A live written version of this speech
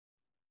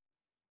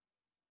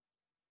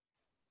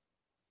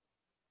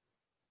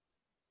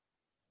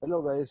Hello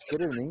guys,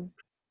 good evening.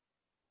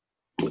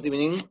 Good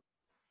evening.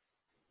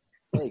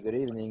 Hey, good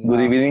evening. Good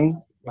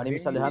evening. My name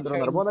is Alejandro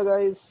Narbona,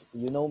 guys.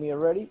 You know me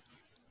already.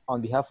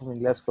 On behalf of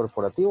Ingles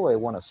Corporativo, I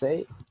want to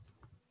say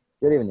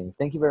good evening.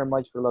 Thank you very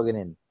much for logging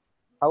in.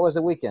 How was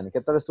the weekend?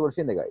 ¿Qué tal estuvo el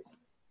fin de, guys?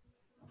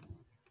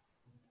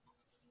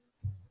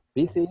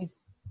 Busy?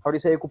 How do you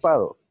say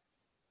ocupado?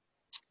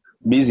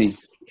 Busy.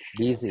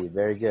 Busy,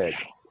 very good.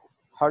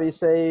 How do you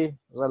say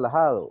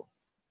relajado?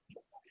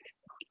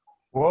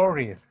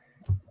 Worried.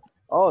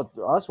 Oh,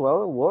 as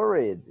well,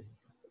 worried.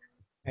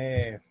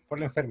 Por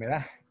la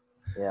enfermedad.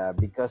 Yeah,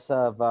 because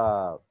of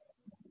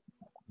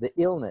the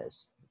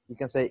illness. You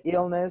can say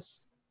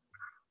illness.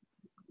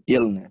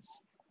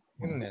 Illness.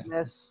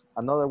 Sickness.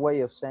 Another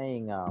way of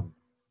saying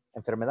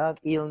enfermedad,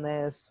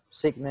 illness,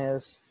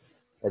 sickness,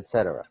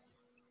 etc.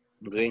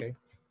 Okay.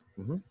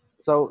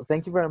 So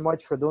thank you very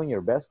much for doing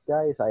your best,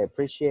 guys. I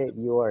appreciate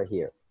you are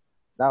here.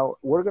 Now,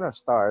 we're going to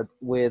start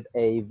with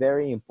a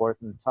very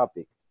important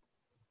topic.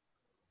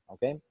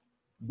 Okay?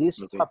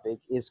 This topic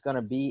is going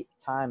to be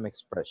time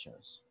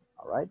expressions.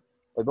 All right?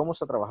 Hoy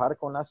vamos a trabajar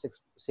con las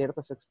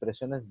ciertas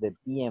expresiones de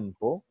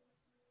tiempo.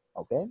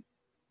 Okay?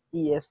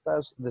 Y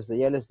estas, desde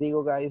ya les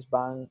digo, guys,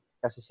 van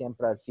casi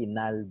siempre al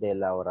final de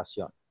la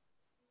oración.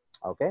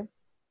 Okay?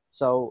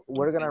 So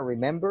we're going to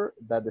remember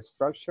that the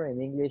structure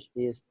in English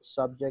is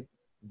subject,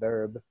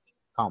 verb,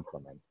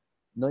 complement.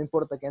 No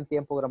importa qué en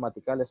tiempo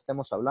gramatical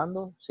estemos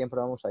hablando, siempre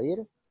vamos a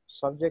ir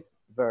subject,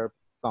 verb,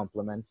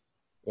 complement.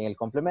 Y en el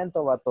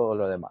complemento va todo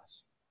lo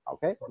demás.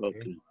 Okay?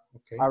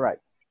 Okay. All right.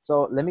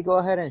 So let me go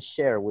ahead and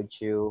share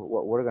with you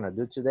what we're going to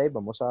do today.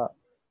 Vamos a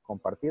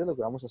compartir lo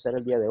que vamos a hacer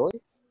el día de hoy.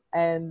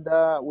 And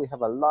we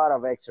have a lot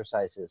of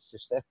exercises. Si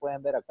ustedes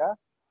pueden ver acá,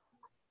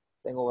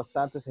 tengo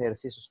bastantes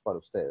ejercicios para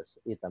ustedes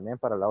y también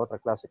para la otra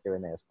clase que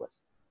viene después.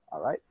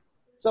 All right.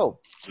 So,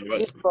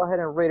 please go ahead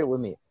and read it with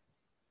me.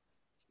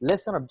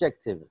 Lesson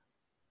objective.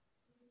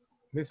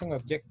 Lesson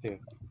objective.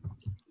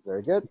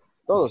 Very good.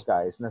 Todos,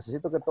 guys.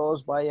 Necesito que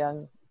todos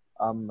vayan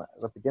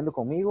repitiendo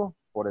conmigo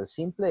por el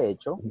simple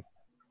hecho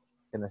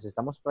que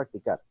necesitamos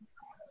practicar.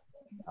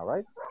 All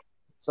right.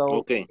 So,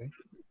 Okay.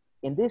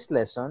 in this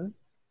lesson,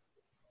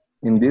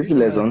 In this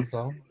lesson,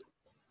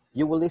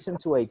 you will listen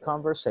to a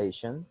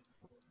conversation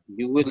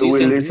You will you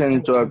will listen.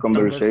 listen to a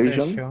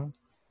conversation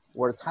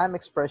where time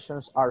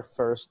expressions are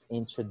first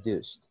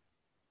introduced.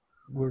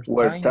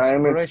 where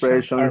time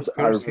expressions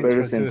are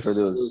first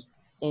introduced.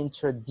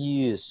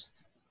 Introduced.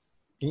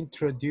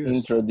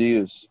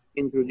 Introduced.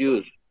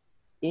 Introduce.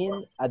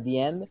 In at the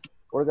end,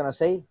 we're gonna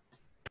say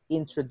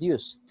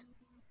introduced.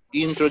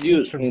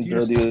 Introduce.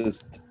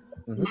 Introduced.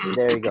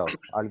 There you go.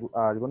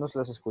 A algunos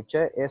les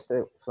escuché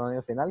este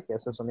sonido final, que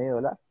es el sonido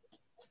de la.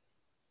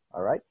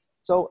 All right.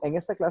 So, en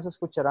esta clase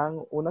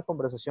escucharán una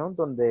conversación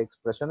donde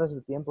expresiones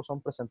de tiempo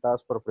son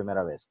presentadas por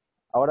primera vez.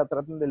 Ahora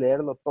traten de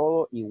leerlo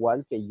todo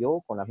igual que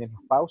yo, con las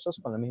mismas pausas,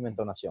 con la misma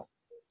entonación.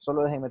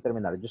 Solo déjenme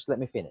terminar. Just let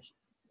me finish.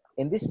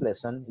 In this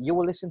lesson, you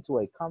will listen to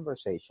a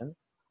conversation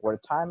where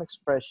time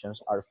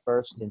expressions are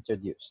first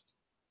introduced.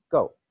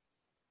 Go.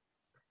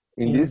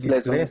 In this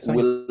lesson,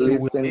 we'll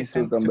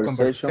listen to a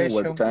conversation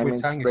where time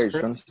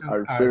expressions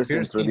are first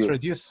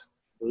introduced.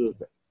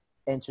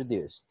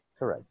 Introduced.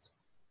 Correct.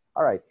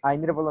 All right. I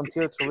need a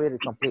volunteer to read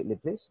it completely,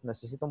 please.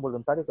 Necesito un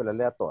voluntario que la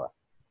lea toda.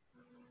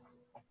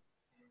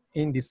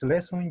 In this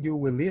lesson, you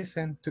will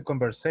listen to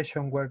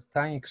conversation where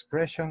time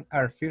expressions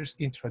are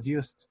first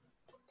introduced.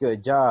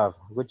 Good job.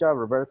 Good job,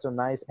 Roberto.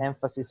 Nice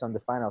emphasis on the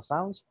final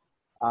sounds.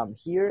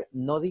 Here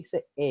no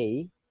dice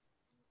a,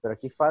 pero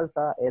aquí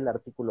falta el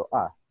artículo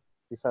a.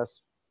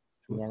 Quizás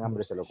tenían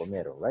hambre y se lo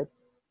comieron, right?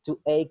 To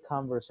a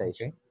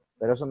conversation. Okay.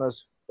 Pero eso no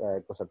es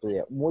cosa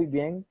tuya. Muy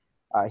bien.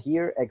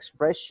 Here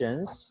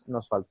expressions,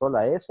 nos faltó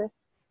la S,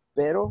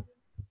 pero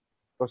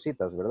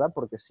cositas, ¿verdad?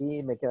 Porque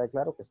sí me queda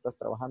claro que estás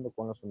trabajando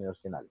con los sonidos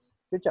finales.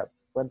 Good job.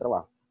 Buen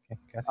trabajo.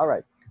 Okay, all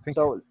right. Thank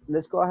So you.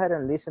 let's go ahead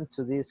and listen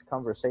to this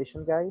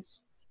conversation, guys.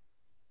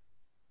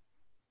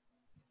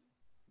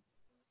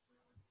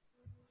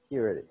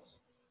 Here it is.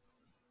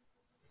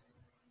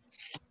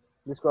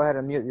 Let's go ahead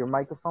and mute your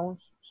microphones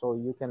so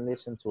you can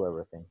listen to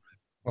everything.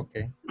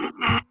 Okay.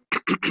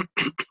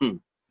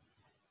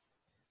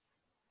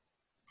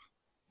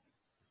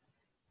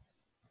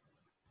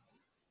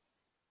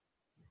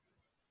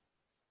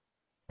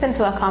 Listen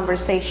to a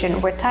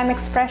conversation where time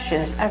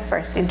expressions are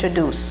first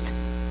introduced.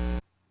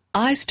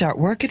 I start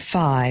work at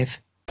 5.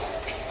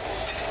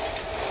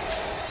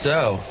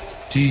 So,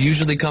 do you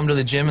usually come to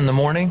the gym in the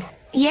morning?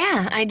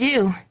 Yeah, I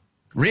do.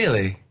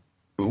 Really?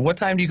 What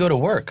time do you go to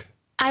work?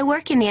 I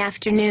work in the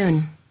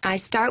afternoon. I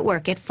start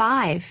work at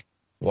 5.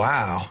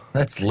 Wow,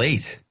 that's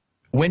late.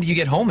 When do you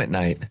get home at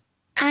night?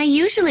 I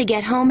usually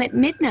get home at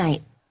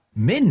midnight.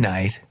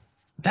 Midnight?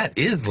 That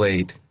is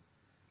late.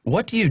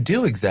 What do you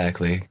do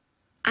exactly?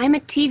 I'm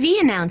a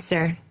TV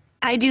announcer.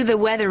 I do the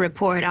weather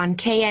report on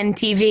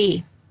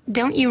KNTV.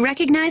 Don't you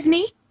recognize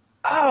me?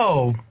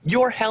 Oh,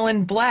 you're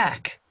Helen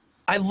Black.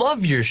 I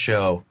love your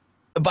show.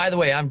 By the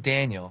way, I'm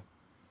Daniel.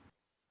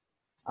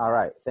 All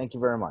right, thank you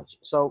very much.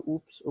 So,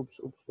 oops.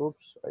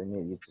 I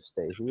need you to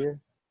stay here.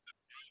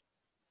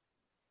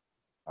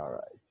 All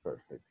right,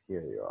 perfect.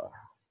 Here you are.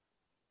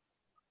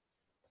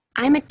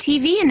 I'm a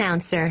TV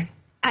announcer.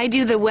 I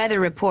do the weather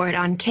report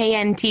on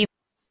KNTV.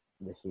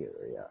 Here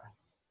we are.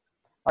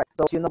 All right,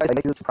 so you know, I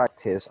like you to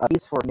practice at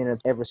least for a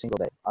minute every single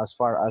day as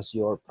far as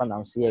your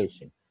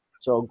pronunciation.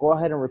 So go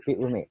ahead and repeat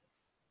with me.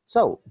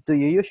 So, do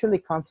you usually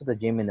come to the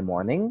gym in the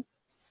morning?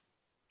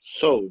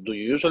 So, do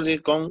you usually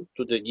come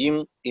to the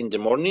gym in the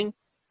morning?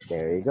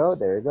 There you go,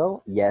 there you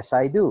go. Yes,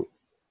 I do.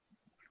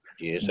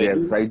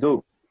 Yes, I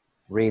do.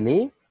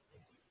 Really?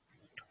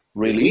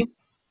 Really?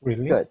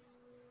 Really? Good.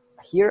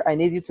 Here, I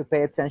need you to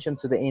pay attention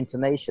to the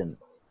intonation.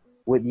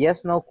 With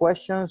yes/no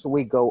questions,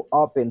 we go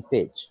up in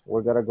pitch.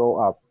 We're gonna go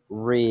up.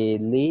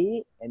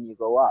 Really? And you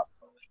go up.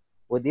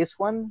 With this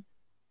one,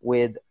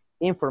 with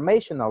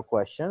informational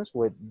questions,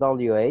 with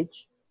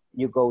WH,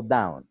 you go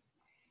down.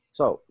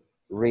 So,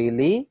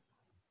 really?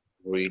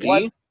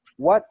 Really?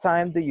 What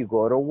time do you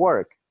go to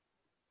work?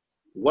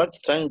 What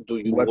time do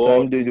you What go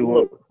time do you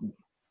work?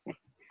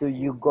 Do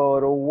you go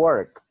to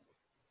work?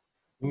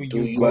 Do Do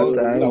you you go What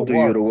to time do you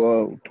work?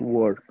 go to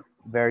work?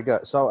 Very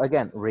good. So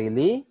again,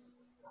 really?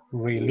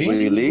 Really?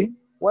 Really?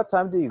 What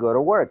time do you go to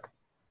work?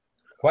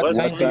 What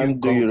What time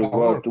do you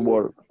go to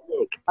work?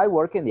 I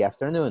work in the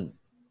afternoon.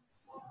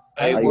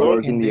 I I work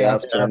work in the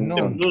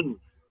afternoon. afternoon.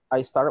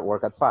 I start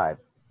work at 5.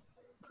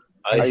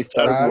 I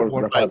start Start work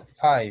work at at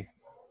 5.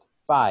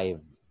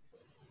 5.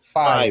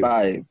 5.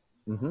 5.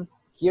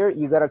 Here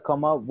you gotta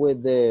come up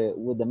with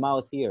the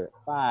mouth here.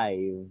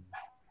 5.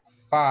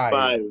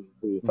 5.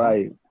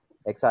 5.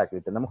 Exacto.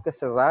 Y tenemos que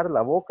cerrar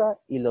la boca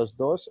y los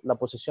dos, la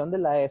posición de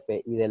la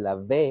F y de la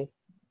B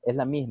es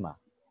la misma.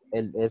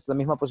 Es la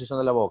misma posición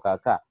de la boca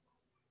acá.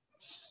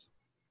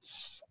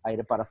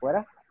 Aire para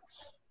afuera.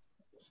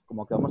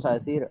 Como que vamos a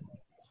decir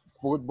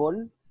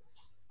fútbol,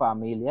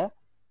 familia.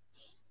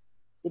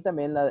 Y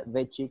también la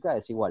V chica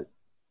es igual.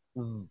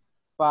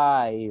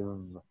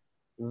 5.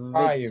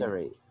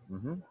 Victory.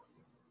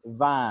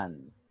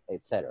 Van,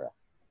 etc.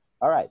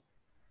 All right.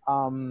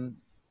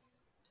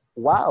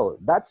 Wow,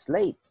 that's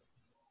late.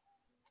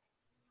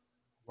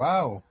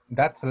 Wow,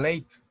 that's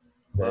late.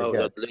 Very Wow,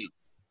 good. that's late.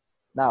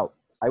 Now,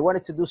 I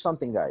wanted to do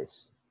something,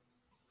 guys.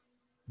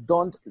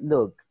 Don't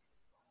look.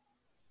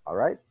 All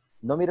right?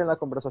 No miren la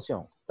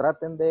conversación.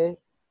 Traten de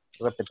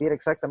repetir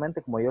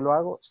exactamente como yo lo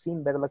hago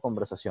sin ver la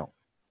conversación.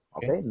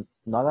 Okay?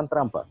 No hagan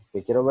trampa,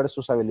 que quiero ver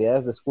sus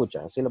habilidades de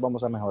escucha. Así lo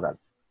vamos a mejorar.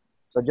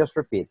 So just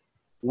repeat.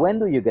 When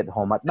do you get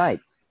home at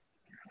night?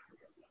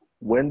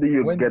 When do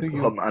you get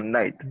home at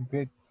night?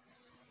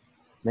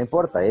 No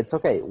importa, it's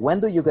okay. When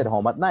do you get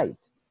home at night?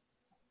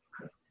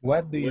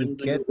 What do you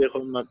get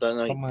home at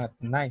night? home at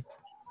night?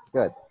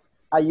 Good.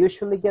 I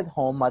usually get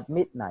home at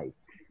midnight.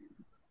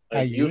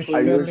 I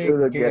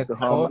usually get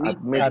home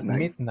at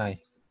midnight.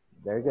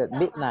 Very good.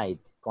 Midnight,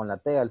 con la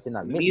T al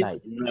final.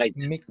 Midnight.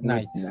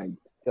 Midnight.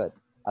 Good.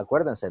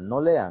 Acuérdense, no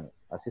lean.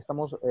 Así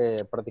estamos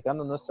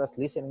practicando nuestras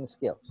listening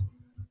skills.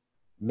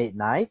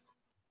 Midnight.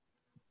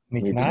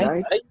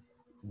 Midnight.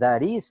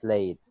 That is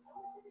late.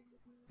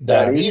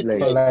 That is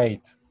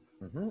late.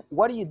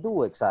 What do you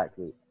do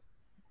exactly?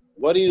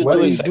 What do you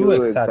do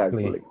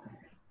exactly?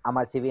 I'm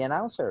a TV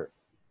announcer.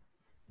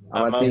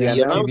 I'm a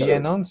TV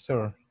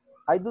announcer.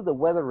 I do the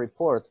weather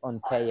report on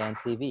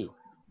KNTV.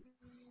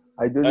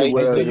 I do the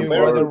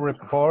weather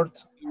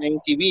report in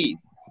TV.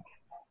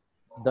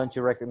 Don't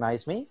you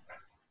recognize me?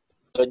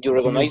 Don't you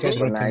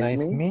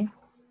recognize me?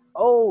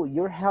 Oh,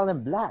 you're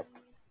Helen Black.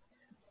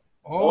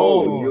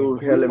 Oh, you're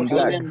Helen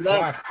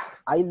Black.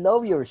 I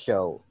love your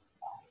show.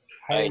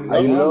 I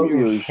love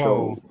your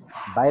show.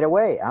 By the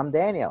way, I'm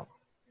Daniel.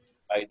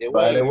 By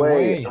the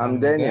way, I'm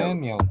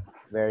Daniel.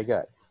 Very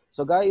good.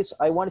 So guys,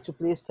 I wanted to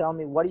please tell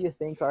me, what do you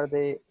think are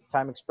the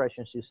time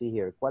expressions you see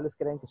here? ¿Cuáles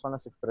creen que son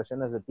las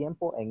expresiones de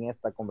tiempo en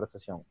esta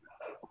conversación?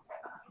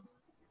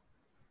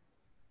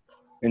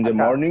 In the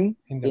morning.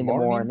 In the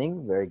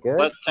morning. Very good.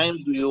 What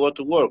time do you go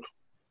to work?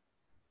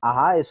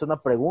 Ajá, es una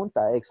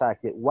pregunta,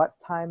 exactly. What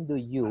time do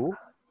you?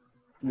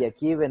 Y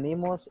aquí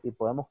venimos y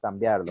podemos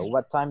cambiarlo.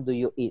 What time do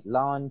you eat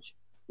lunch?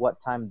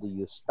 What time do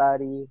you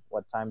study?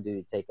 What time do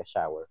you take a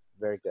shower?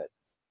 Very good.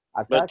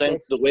 Acá What time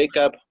to wake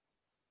up?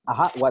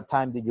 Ajá, what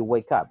time do you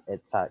wake up?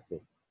 Exactly.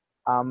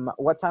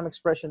 What time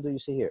expression do you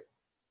see here?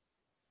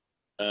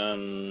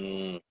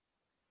 In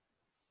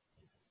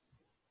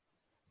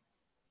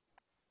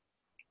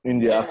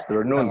the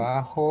afternoon.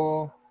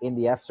 Trabajo. In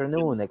the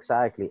afternoon,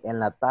 exactly. En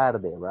la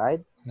tarde,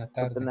 right? En la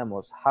tarde.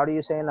 Tenemos, how do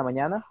you say en la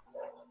mañana?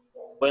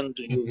 When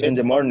do you get in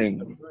the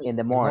morning? In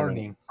the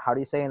morning. How do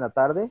you say en la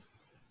tarde?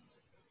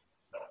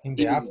 In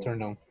the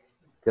afternoon.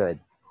 Good.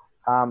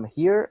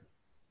 Here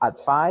at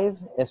 5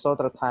 es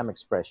otra time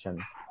expression.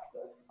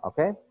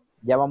 Okay?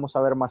 Ya vamos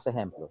a ver más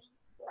ejemplos.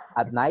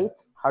 At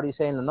night, how do you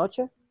say en la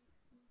noche?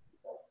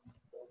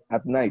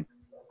 At night.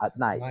 At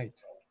night.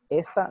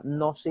 Esta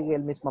no sigue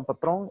el mismo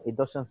patrón. It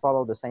doesn't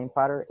follow the same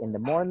pattern. In the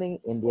morning,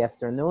 in the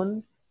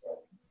afternoon.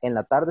 En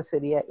la tarde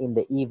sería in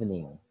the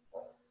evening.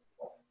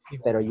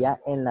 Pero ya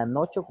en la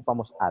noche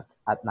ocupamos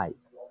at night.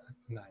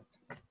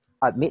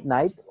 At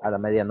midnight, a la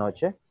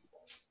medianoche.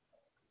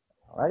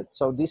 All right,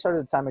 so these are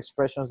the time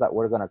expressions that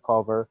we're going to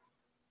cover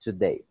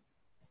today.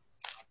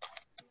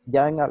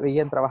 ¿Ya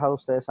habían trabajado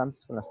ustedes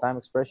antes con las time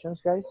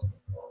expressions, guys?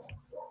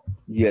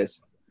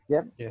 Yes.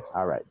 Yep. Yes.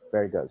 All right,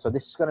 very good. So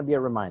this is going to be a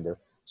reminder.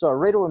 So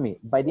read it with me.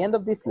 By the end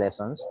of these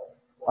lessons,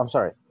 I'm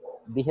sorry,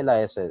 dije la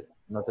S,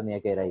 no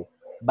tenía que ir ahí.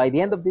 By the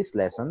end of this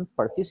lesson,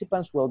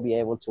 participants will be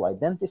able to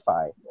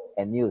identify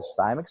and use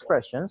time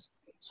expressions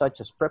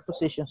such as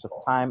prepositions of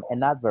time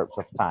and adverbs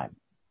of time.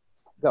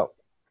 Go.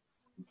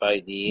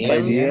 By the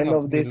end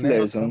of this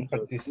lesson,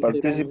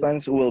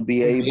 participants will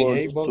be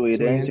able to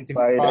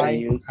identify and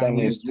use time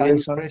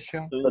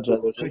expressions such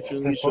as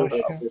prepositions of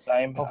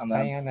time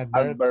and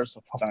adverbs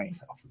of time.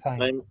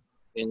 Time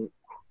and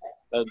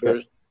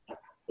adverbs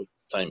of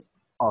time.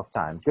 Of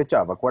time. Good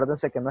job.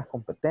 Acuérdense que no es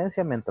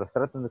competencia. Mientras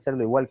traten de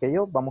hacerlo igual que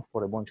yo, vamos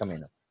por el buen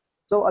camino.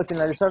 So, al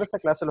finalizar esta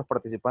clase, los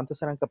participantes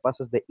serán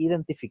capaces de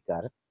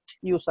identificar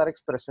y usar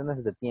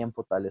expresiones de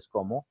tiempo tales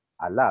como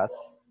a las,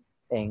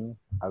 en,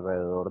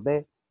 alrededor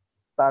de,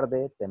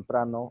 tarde,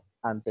 temprano,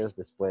 antes,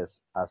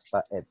 después,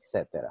 hasta,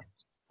 etcétera.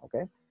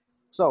 Okay?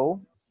 So,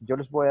 yo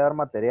les voy a dar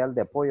material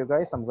de apoyo,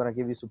 guys. I'm going to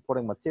give you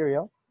supporting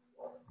material.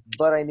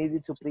 But I need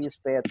you to please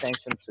pay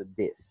attention to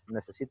this.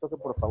 Necesito que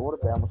por favor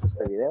veamos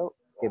este video,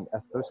 que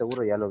estoy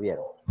seguro ya lo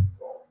vieron.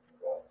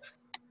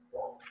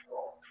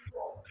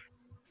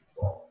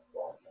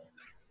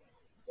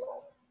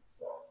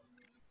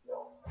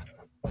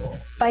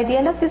 By the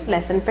end of this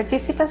lesson,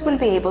 participants will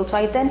be able to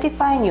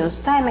identify and use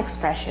time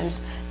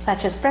expressions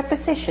such as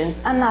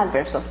prepositions and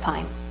adverbs of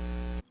time.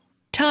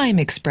 Time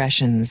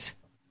expressions.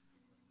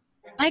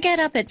 I get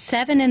up at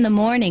 7 in the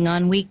morning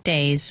on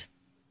weekdays.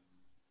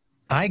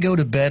 I go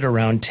to bed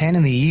around 10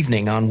 in the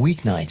evening on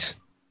weeknights.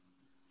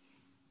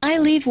 I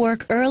leave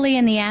work early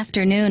in the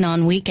afternoon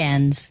on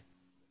weekends.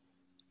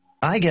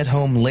 I get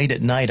home late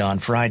at night on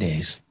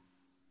Fridays.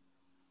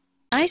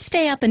 I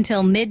stay up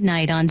until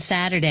midnight on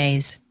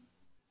Saturdays.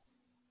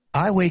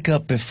 I wake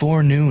up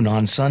before noon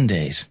on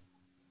Sundays.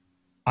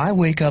 I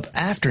wake up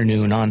after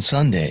noon on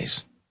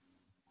Sundays.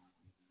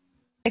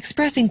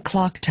 Expressing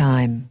clock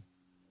time.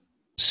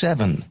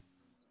 7.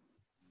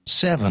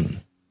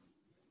 7.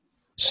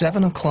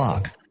 7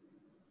 o'clock.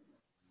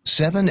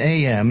 7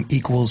 a.m.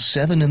 equals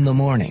 7 in the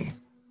morning.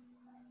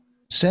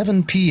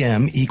 7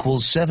 p.m.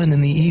 equals 7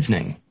 in the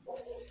evening.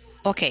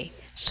 Okay,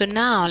 so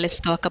now let's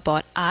talk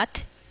about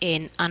at,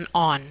 in, and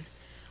on.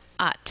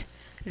 At.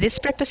 This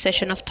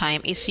preposition of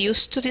time is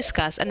used to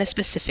discuss a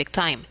specific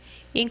time,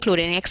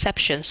 including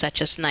exceptions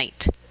such as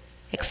night.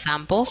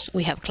 Examples,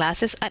 we have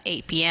classes at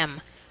 8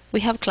 p.m. We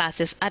have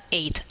classes at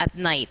 8 at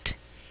night.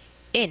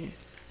 In.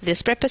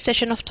 This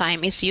preposition of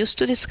time is used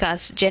to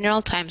discuss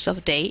general times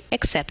of day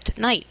except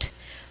night,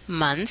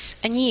 months,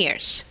 and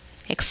years.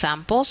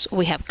 Examples,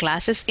 we have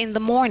classes in the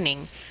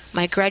morning.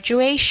 My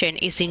graduation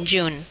is in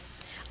June.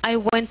 I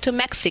went to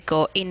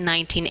Mexico in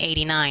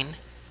 1989.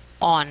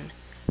 On.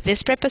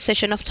 This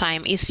preposition of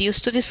time is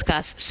used to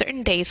discuss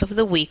certain days of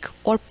the week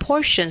or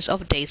portions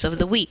of days of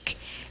the week,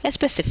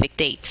 specific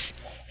dates.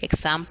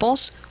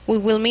 Examples, we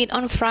will meet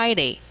on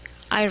Friday.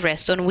 I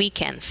rest on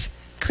weekends.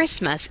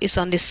 Christmas is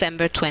on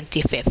December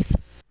 25th.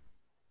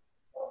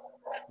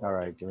 All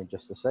right, give me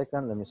just a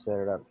second. Let me set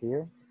it up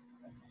here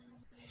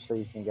so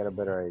you can get a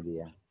better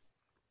idea.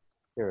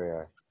 Here we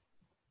are.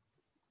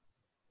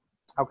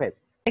 Okay.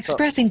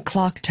 Expressing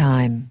clock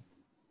time.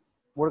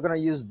 We're going to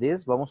use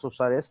this. Vamos a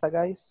usar esta,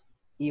 guys.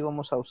 Y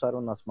vamos a usar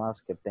unas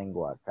más que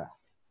tengo acá.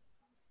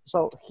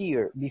 So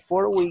here,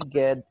 before we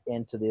get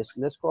into this,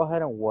 let's go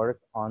ahead and work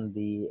on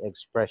the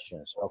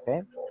expressions,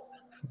 okay?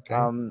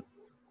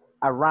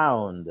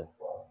 Around.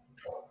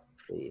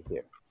 See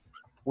here.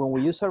 When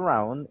we use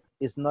around,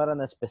 it's not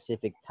on a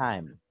specific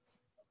time,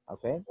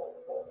 okay?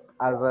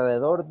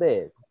 Alrededor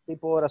de,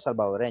 tipo hora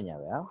salvadoreña,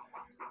 ¿verdad?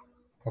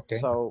 Okay.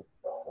 So,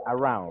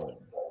 around.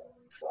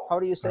 How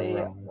do you say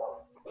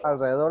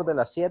alrededor de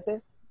las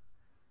 7?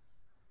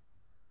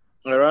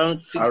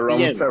 Around 6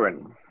 p.m.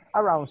 7.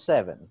 Around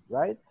 7,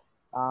 right?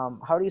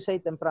 How do you say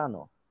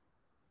temprano?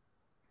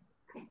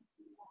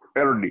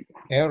 Early.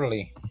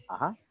 Early.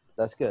 Uh-huh.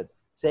 That's good.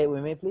 Say it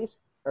with me, please.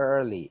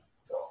 Early.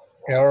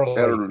 Early.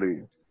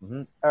 Early.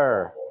 Mm-hmm.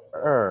 Early.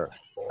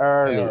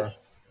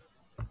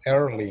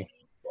 Early.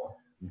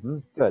 Mm-hmm.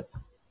 Good.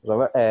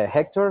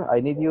 Hector, I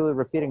need you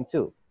repeating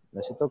too.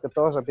 Necesito que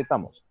todos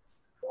repitamos.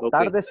 Okay.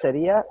 Tarde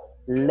sería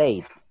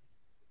late.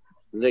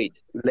 Late.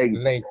 Late.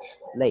 Late.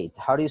 Late.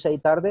 How do you say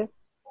tarde?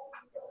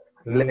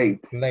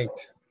 Late.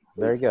 Late.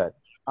 Very good.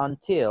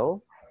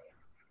 Until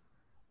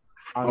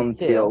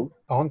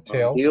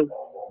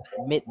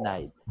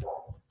midnight.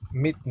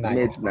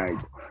 Midnight.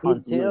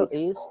 Until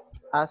is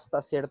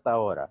hasta cierta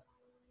hora.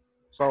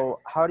 So,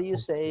 how do you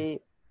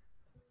say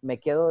me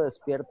quedo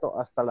despierto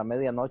hasta la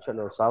medianoche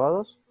los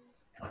sábados?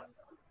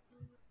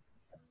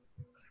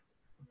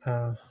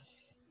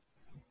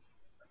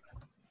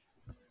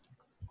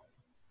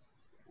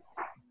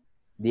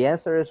 The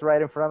answer is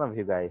right in front of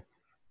you guys.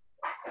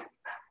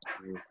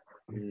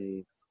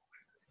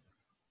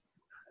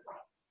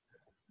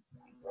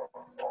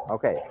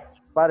 Okay,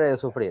 Pare de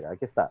sufrir,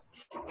 aquí está.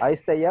 I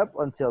stay up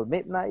until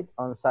midnight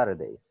on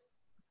Saturdays.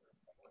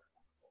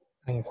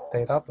 I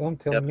stayed up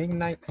until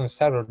midnight on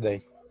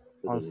Saturday.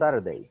 On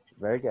Saturdays,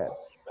 very good.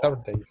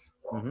 Saturdays.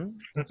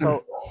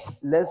 So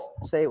let's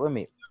say it with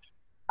me.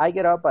 I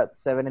get up at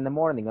 7 in the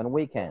morning on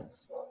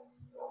weekends.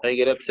 I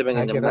get up 7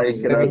 in the I get up morning.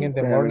 7 in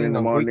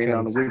the morning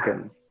on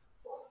weekends.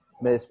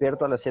 Me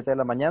despierto a las 7 de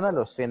la mañana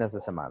los fines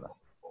de semana.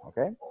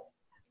 Okay?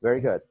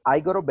 Very good. I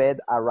go to bed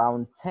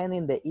around 10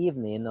 in the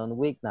evening on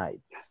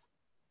weeknights.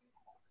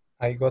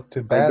 I go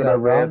to bed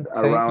around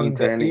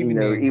 10 in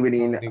the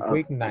evening on the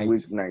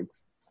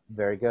weeknights.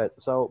 Very good.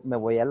 So, me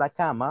voy a la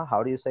cama.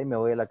 How do you say me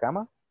voy a la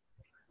cama?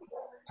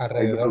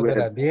 Alrededor de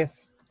las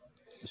 10.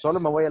 Solo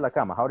me voy a la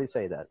cama. How do you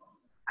say that?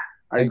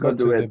 I go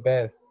to the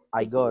bed.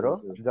 I go to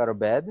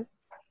bed.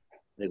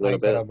 I go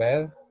to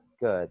bed.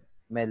 Good.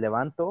 Me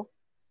levanto.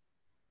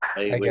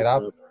 I get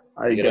up.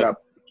 I get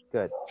up.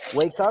 Good.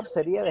 Wake up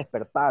sería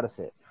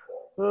despertarse.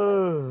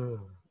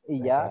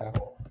 Y ya,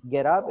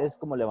 get up es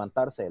como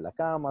levantarse de la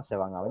cama, se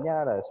van a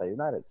bañar, a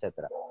desayunar,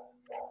 etc.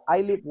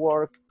 I leave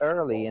work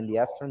early in the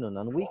afternoon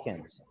on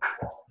weekends.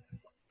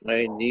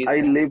 I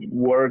leave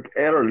work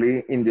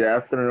early in the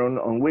afternoon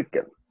on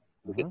weekends.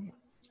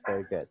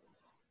 Very good.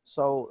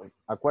 So,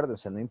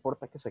 acuérdense, no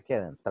importa que se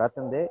queden,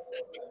 traten de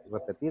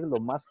repetir lo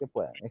más que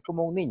puedan. Es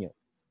como un niño.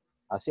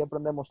 Así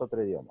aprendemos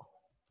otro idioma.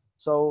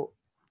 So,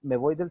 me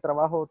voy del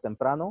trabajo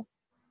temprano.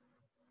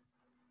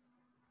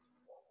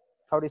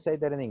 How do you say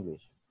that in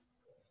English?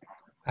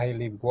 I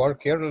leave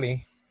work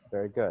early.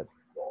 Very good.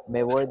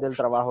 Me voy del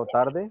trabajo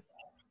tarde.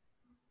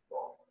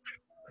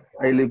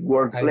 I leave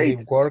work late.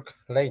 Leave work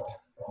late.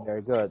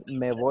 Very good.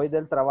 Me voy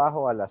del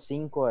trabajo a las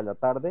 5 de la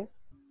tarde.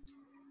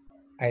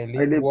 I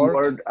leave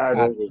work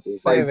at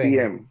 5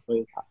 p.m.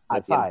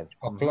 At 5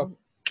 o'clock.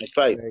 At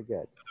 5. Very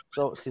good.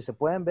 So, si se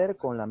pueden ver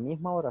con la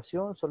misma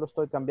oración, solo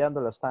estoy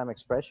cambiando las time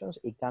expressions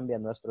y cambia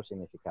nuestro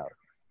significado.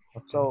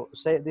 Okay. So,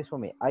 say this for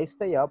me. I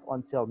stay up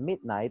until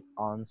midnight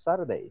on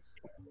Saturdays.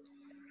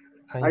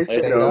 I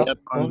stay up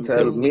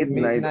until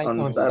midnight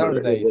on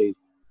Saturdays.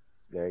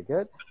 Very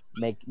good.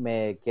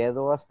 Me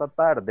quedo hasta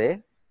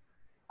tarde,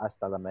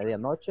 hasta la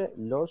medianoche,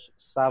 los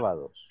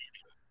sábados.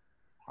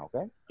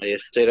 Okay. I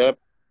stay up.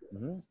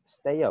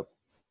 Stay up.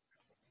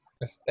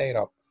 Stay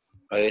up.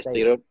 I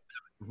stay up.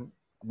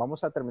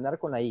 Vamos a terminar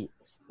con la I.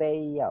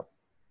 Stay up.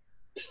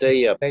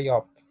 Stay up. Stay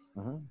up.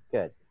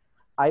 Good.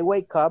 I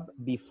wake up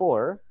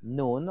before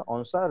noon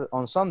on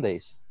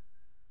Sundays.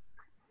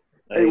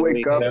 I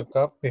wake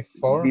up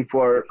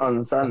before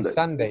on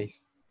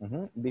Sundays.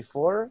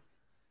 Before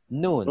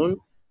noon.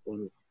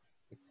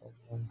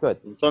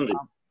 Good.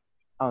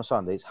 On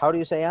Sundays. How do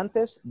you say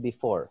antes?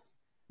 Before.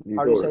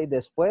 How do you say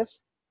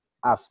después?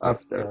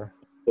 After.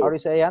 How do you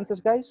say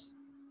antes, guys?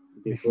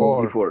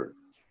 Before.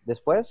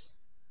 Después?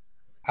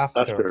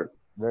 After.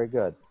 Very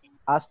good.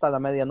 Hasta la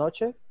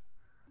medianoche?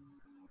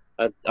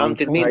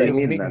 Until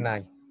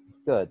midnight.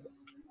 Good.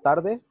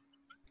 Tarde?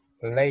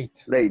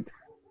 Late.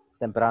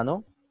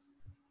 Temprano?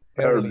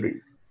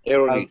 Early.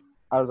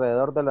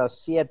 Alrededor de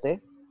las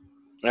 7?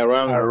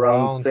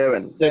 Around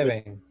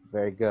 7.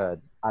 Very good.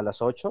 ¿A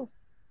las 8?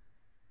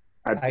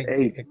 At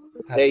 8.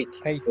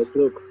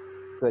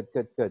 8.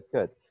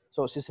 Good.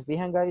 So, si se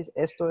fijan, guys,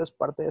 esto es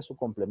parte de su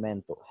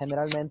complemento.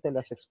 Generalmente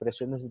las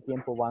expresiones de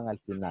tiempo van al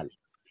final.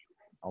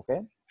 ¿Ok?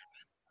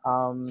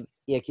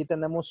 Y aquí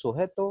tenemos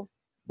sujeto,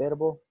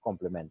 verbo,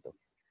 complemento.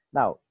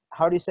 Now,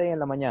 how do you say en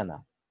la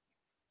mañana?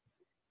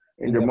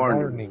 In the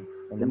morning.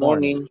 In the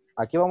morning.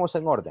 Aquí vamos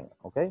en orden,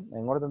 ¿ok?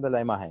 En orden de la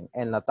imagen.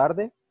 En la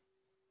tarde.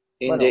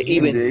 In the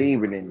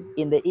evening.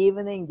 In the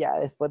evening, ya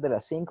después de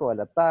las 5 de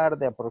la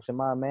tarde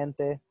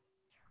aproximadamente,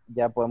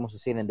 ya podemos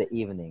decir in the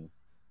evening.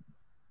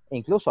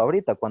 Incluso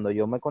ahorita cuando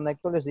yo me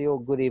conecto les digo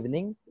good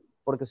evening,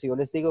 porque si yo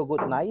les digo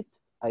good night,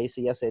 ahí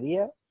sí ya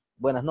sería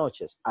buenas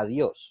noches,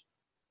 adiós.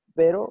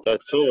 Pero...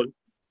 That's all.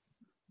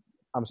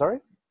 I'm sorry?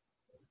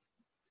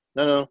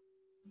 No.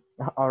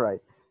 All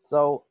right.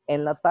 So,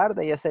 en la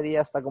tarde ya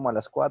sería hasta como a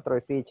las 4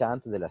 de ficha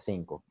antes de las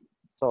 5.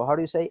 So, how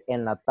do you say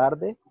en la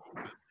tarde?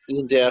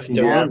 In the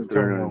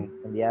afternoon.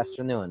 In the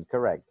afternoon,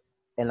 correct.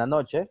 En la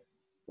noche?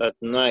 At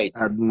night.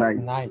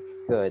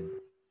 Good.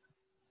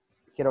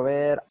 Quiero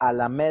ver a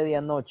la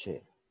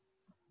medianoche.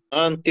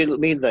 Until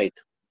midnight.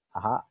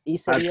 Ajá. Y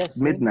sería at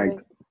midnight.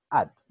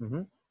 At.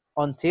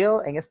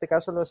 Until, en este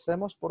caso lo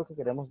hacemos porque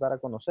queremos dar a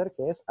conocer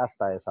que es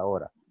hasta esa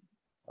hora.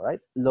 All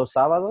right. Los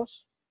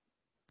sábados.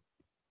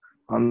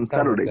 On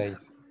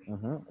Saturdays.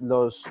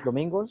 Los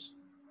domingos.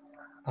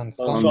 On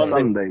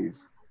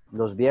Sundays.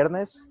 Los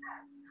viernes.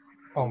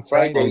 On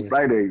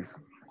Fridays.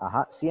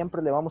 Ajá.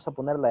 Siempre le vamos a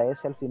poner la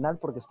S al final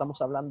porque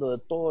estamos hablando de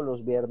todos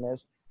los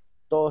viernes,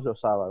 todos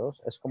los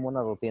sábados. Es como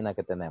una rutina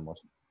que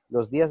tenemos.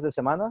 Los días de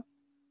semana.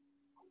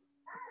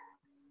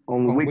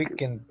 On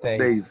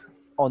weekdays.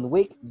 On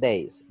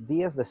weekdays.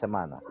 Días de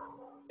semana.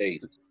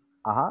 Days.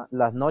 Ajá.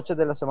 Las noches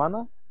de la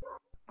semana.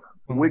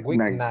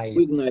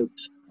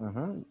 Weeknights.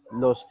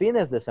 Los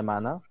fines de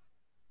semana.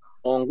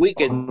 On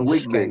weekends.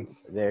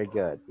 Weekends. Very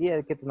good. Y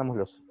aquí tenemos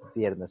los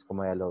viernes,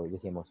 como ya lo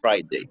dijimos.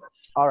 Friday.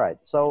 All right,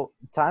 so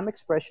time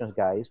expressions,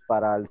 guys,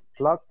 para el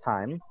clock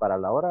time, para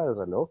la hora del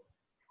reloj,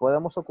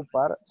 podemos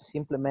ocupar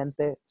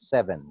simplemente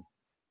 7,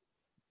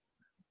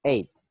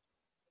 8,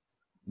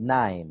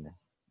 9.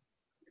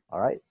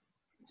 All right,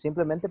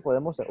 simplemente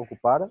podemos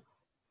ocupar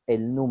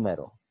el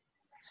número.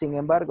 Sin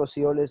embargo,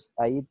 si yo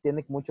ahí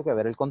tiene mucho que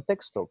ver el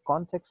contexto.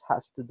 Context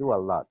has to do a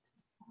lot.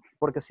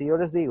 Porque si yo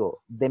les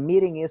digo, the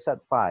meeting is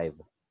at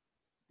 5,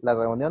 la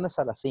reunión es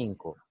a las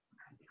 5,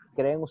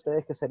 ¿creen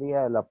ustedes que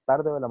sería la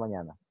tarde o la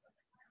mañana?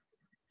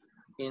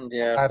 In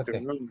the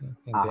afternoon.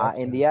 Ajá,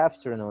 in the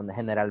afternoon,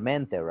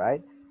 generalmente,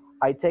 right?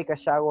 I take a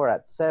shower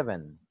at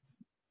 7.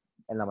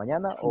 ¿En la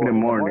mañana o In the in the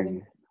morning.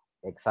 morning?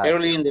 Exactly.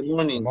 Early in the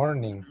morning.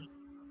 Morning.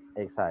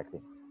 Exactly.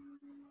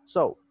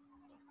 So,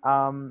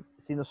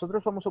 si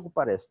nosotros vamos a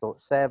ocupar esto,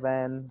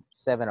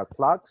 7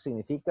 o'clock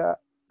significa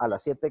a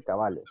las 7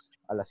 cabales,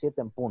 a las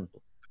 7 en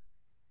punto.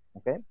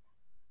 ¿Ok?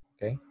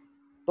 Okay.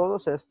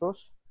 Todos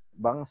estos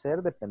van a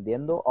ser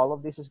dependiendo, all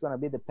of this is going to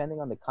be depending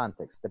on the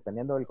context,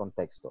 dependiendo del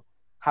contexto.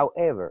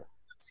 However,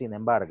 sin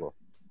embargo,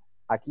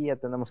 aquí ya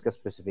tenemos que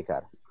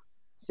especificar.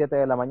 7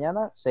 de la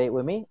mañana, say it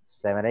with me,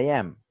 7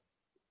 a.m.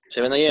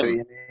 7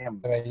 a.m.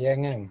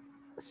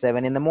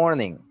 7 in the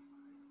morning.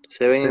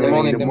 7 in the 7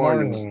 morning. in the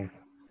morning.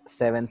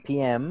 7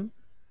 p.m.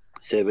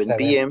 7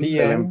 p.m.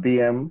 7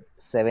 p.m.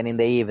 7 in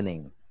the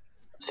evening.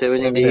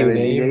 7 in the 7 in evening.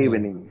 the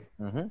evening.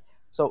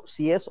 So,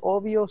 si es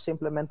obvio,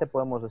 simplemente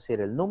podemos decir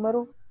el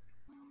número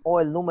o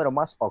el número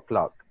más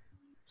o'clock,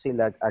 si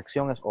la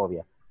acción es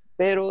obvia.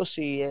 Pero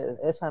si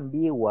es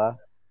ambigua,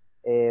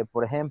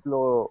 por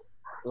ejemplo,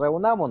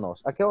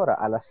 reunámonos, ¿a qué hora?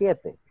 A las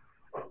 7.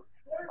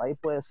 Ahí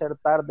puede ser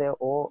tarde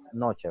o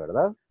noche,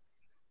 ¿verdad?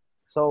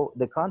 So,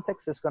 the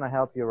context is going to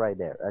help you right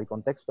there. El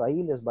contexto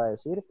ahí les va a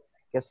decir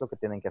qué es lo que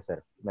tienen que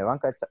hacer. ¿Me van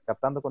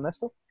captando con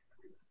esto?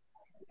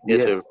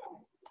 Yes, sir.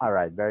 All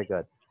right, very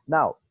good.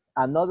 Now,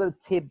 another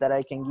tip that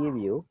I can give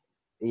you,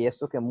 y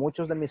esto que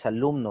muchos de mis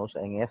alumnos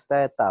en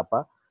esta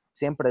etapa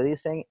siempre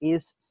dicen,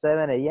 is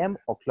 7 a.m.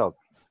 o'clock.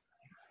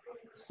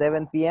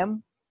 7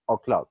 p.m.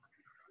 o'clock.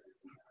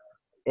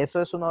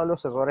 Eso es uno de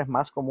los errores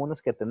más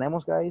comunes que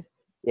tenemos, guys,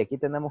 y aquí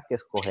tenemos que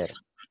escoger.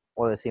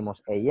 O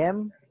decimos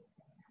a.m.,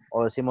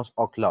 o decimos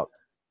o'clock,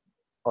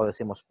 o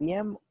decimos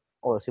p.m.,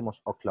 o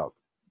decimos o'clock.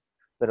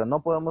 Pero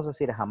no podemos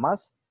decir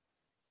jamás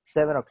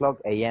 7 o'clock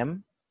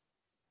a.m.,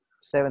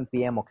 7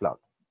 p.m.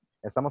 o'clock.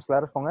 ¿Estamos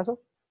claros con eso?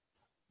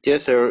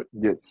 Yes, sir.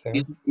 Yes.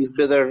 It's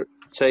better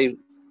say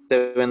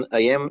 7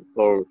 a.m.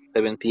 or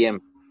 7 p.m.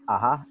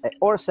 Ajá,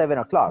 or 7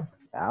 o'clock.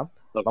 ¿Ya?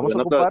 Or Vamos a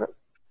 7 o'clock. ocupar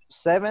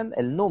 7,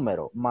 el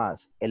número,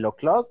 más el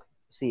o'clock,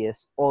 si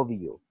es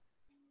obvio.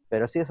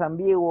 Pero si es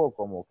ambiguo,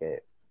 como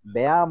que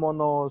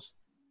veamos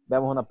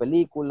una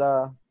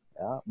película,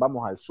 ¿ya?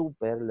 Vamos al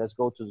super, let's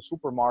go to the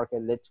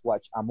supermarket, let's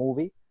watch a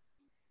movie.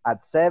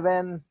 At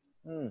 7,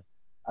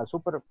 al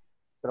super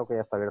creo que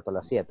ya está abierto a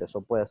las 7,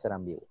 eso puede ser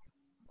ambiguo.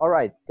 All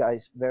right,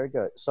 guys, very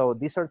good. So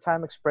these are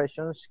time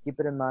expressions, keep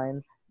it in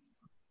mind.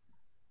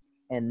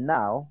 And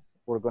now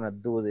we're going to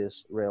do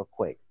this real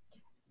quick.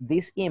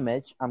 This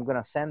image, I'm going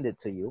to send it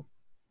to you.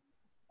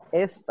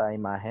 Esta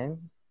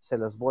imagen se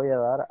las voy a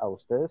dar a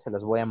ustedes, se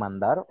las voy a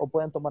mandar o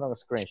pueden tomar un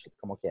screenshot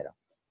como quieran.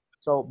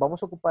 So,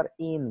 vamos a ocupar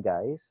in,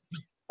 guys,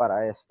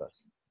 para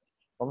estas.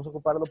 Vamos a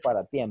ocuparlo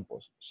para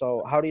tiempos.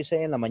 So, how do you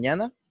say en la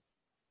mañana?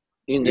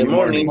 In the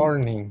morning.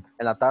 Morning.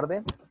 En la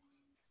tarde.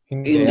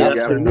 In In the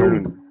the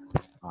afternoon.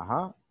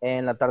 Ajá.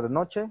 En la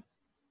tarde-noche.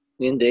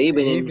 In the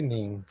evening.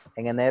 Evening.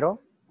 En enero.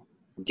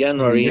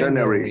 January.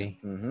 January.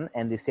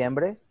 En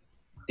diciembre.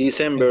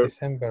 December.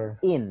 December.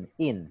 In.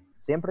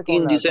 Siempre con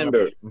In la,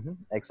 December.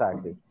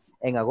 Exactly.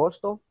 En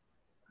agosto.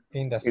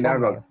 In the In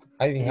summer. August.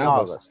 In In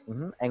August.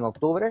 August. En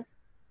octubre.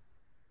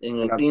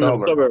 In October.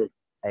 October.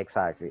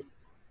 Exactly.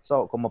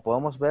 So, como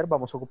podemos ver,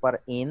 vamos a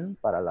ocupar in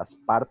para las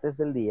partes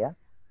del día,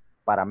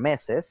 para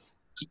meses,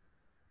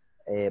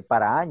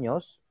 para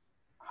años.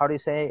 How do you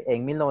say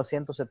en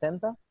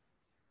 1970?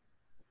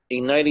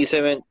 In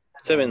 97.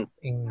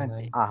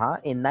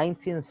 Ajá, in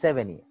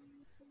 1970.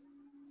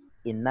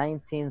 In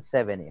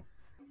 1970.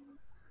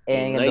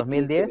 En el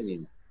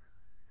 2010.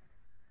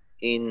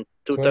 In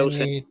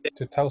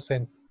 2010.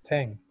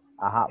 2010.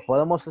 Ajá,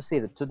 podemos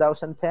decir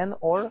 2010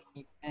 o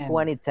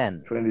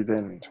 2010.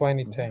 2010.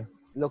 2010.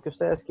 Lo que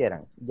ustedes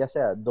quieran, ya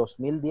sea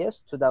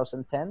 2010,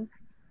 2010,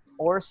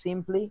 o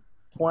simply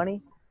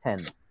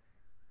 2010.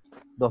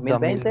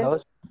 2020.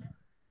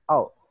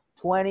 Oh,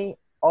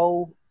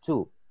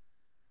 2002.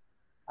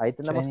 Ahí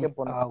tenemos que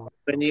poner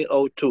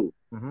 2002.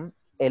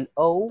 el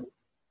O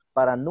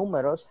para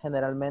números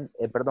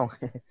generalmente, perdón,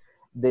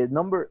 el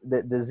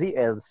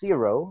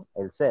zero,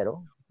 el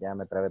cero, ya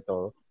me trabé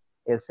todo.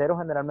 El cero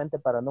generalmente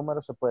para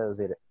números se puede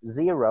decir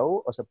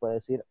zero o se puede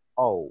decir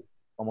O,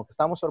 como que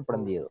estamos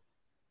sorprendidos.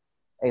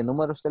 En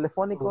números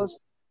telefónicos,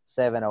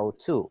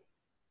 702.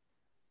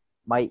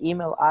 My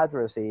email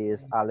address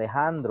is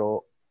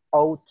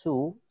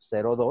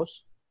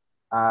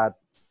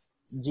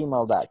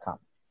alejandro0202@gmail.com.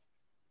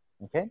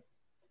 Okay?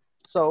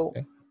 So,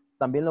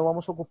 también lo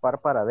vamos a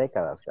ocupar para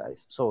décadas,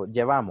 guys. So,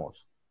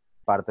 llevamos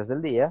partes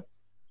del día,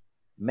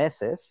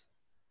 meses,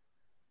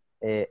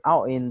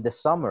 In the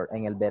summer,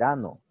 en el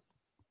verano.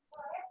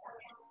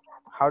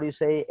 How do you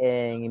say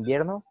en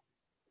invierno?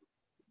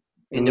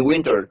 In the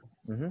winter.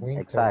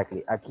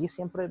 Exactly. Aquí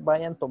siempre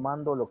vayan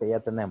tomando lo que ya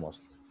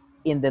tenemos.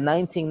 In the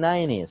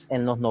 1990s,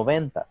 en los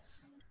 90s.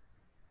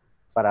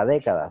 Para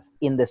décadas.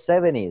 In the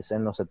 70s,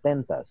 en los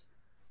 70s.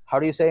 How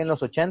do you say en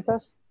los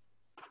 80s?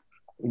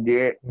 In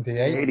the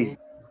 80s.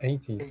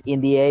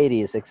 In the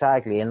 80s,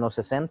 exactly. En los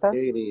 60s?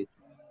 80s.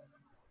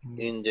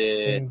 In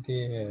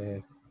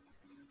the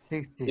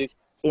 60s.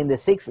 In the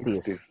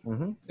 60s.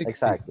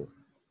 Exactly.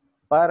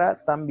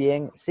 Para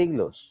también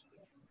siglos.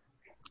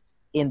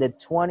 In the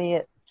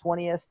 20th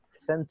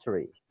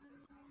century.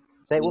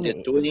 Say in the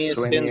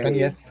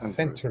 20th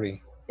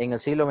century. En el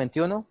siglo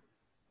XXI.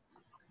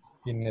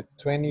 In the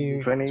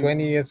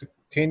 21st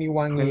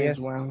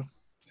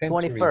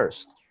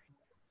century.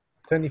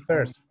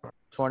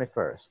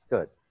 21st.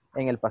 Good.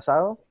 En el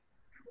pasado.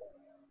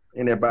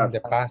 In the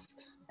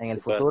past. En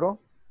el futuro.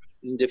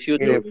 In the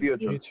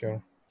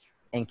future.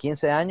 En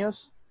 15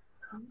 años.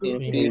 In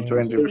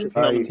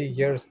 50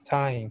 years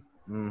time.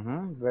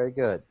 Very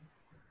good.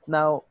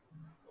 Now,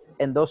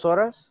 en 2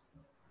 horas.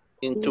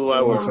 In 2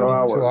 hours.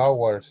 2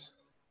 hours.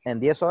 En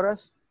 10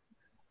 horas.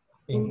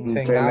 In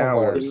 10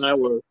 hours.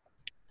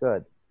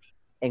 Good.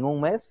 En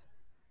un mes.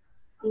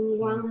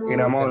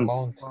 In a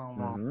month.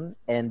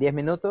 En 10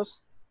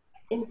 minutos.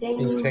 In 10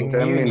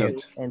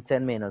 minutes. En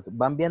 10 minutes.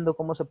 ¿Van viendo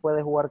cómo se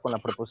puede jugar con la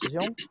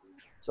preposición?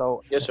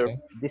 So, yes, sir.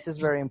 This is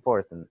very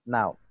important.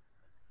 Now,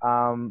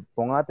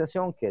 pongan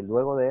atención que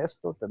luego de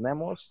esto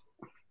tenemos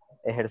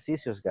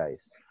ejercicios,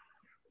 guys.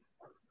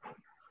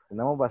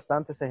 Tenemos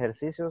bastantes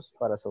ejercicios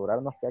para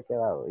asegurarnos que ha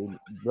quedado. Y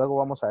luego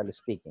vamos al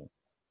speaking.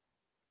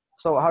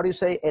 So, how do you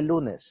say el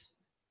lunes?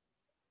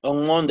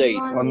 On Monday.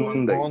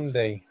 On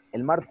Monday.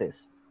 El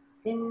martes.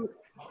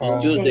 On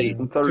Tuesday.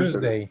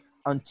 Tuesday.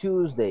 On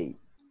Tuesday.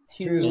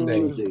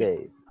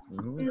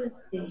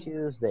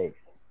 Tuesday.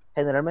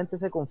 Generalmente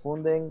se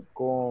confunden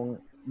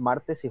con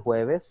martes y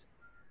jueves.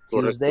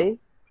 Correcto. Tuesday.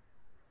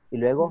 Y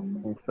luego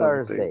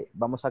Thursday.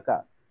 Vamos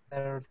acá.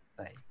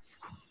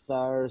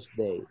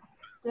 Thursday.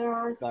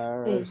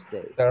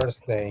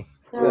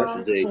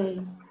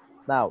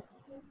 Now,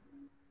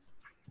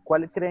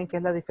 ¿cuál creen que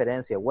es la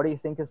diferencia? What do you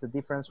think is the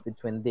difference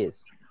between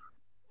this?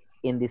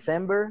 In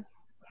December,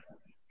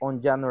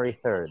 on January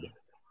 3rd.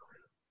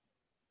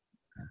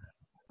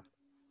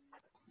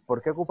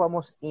 ¿Por qué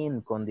ocupamos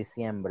in con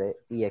diciembre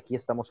y aquí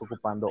estamos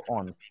ocupando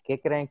on? ¿Qué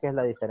creen que es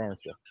la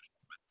diferencia?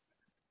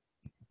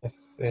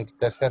 Es el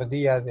tercer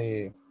día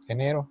de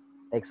enero.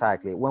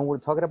 Exactly. When we're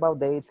talking about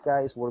dates,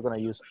 guys, we're going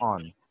to use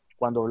on.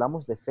 Cuando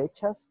hablamos de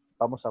fechas,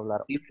 vamos a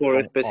hablar Y for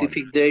a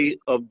specific day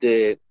of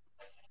the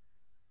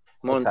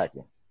month.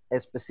 Exactly. A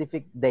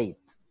specific date.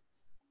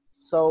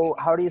 So,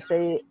 how do you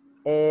say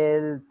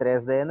el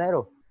 3 de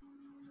enero?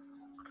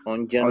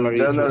 On January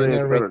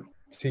 3rd.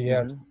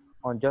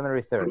 On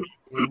January 3rd.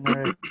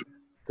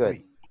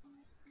 Good.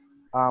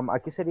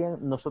 Aquí serían,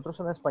 nosotros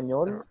en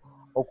español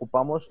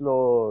ocupamos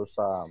los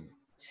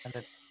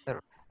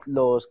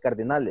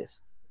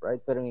cardinales,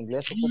 right? Pero en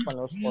inglés ocupan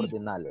los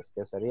ordinales,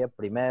 que sería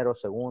primero,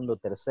 segundo,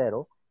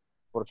 tercero,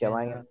 porque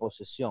van en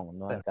posición,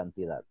 no en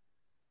cantidad.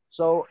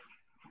 So,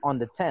 on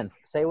the 10th,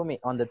 say with me,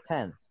 on the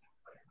 10th.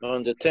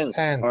 On the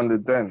 10th. On the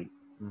 10th.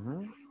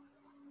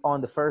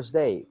 On the first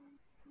day.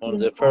 On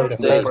the first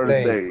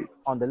day.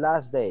 On the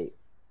last day.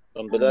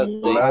 On the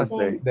last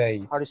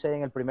day. How do you say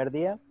en el primer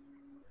día?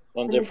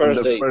 On the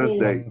first day.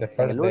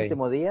 En el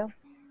último día.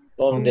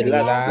 On the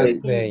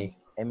last day.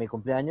 En mi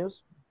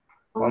cumpleaños.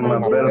 On my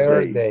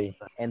birthday.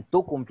 En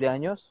tu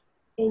cumpleaños.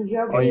 On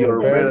your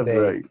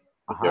birthday.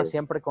 Ajá,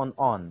 siempre con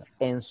on.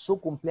 En su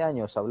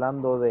cumpleaños,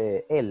 hablando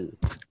de él.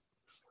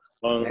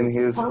 On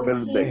his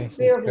birthday.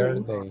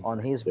 On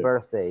his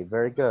birthday.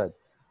 Very good.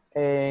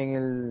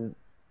 En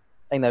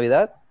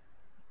Navidad.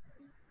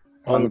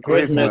 On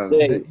Christmas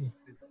Day.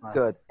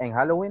 Good. En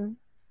Halloween.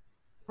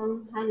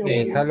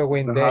 En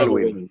Halloween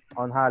Day.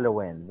 On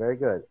Halloween. Very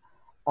good.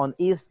 On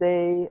East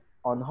Day.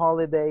 On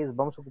holidays.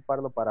 Vamos a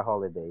ocuparlo para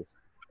holidays.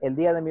 El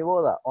día de mi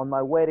boda. On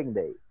my wedding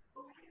day.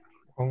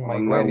 On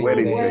my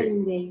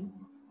wedding day.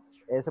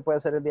 Ese puede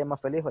ser el día más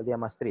feliz o el día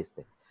más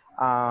triste.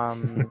 How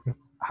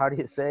do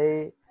you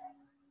say?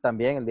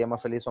 También el día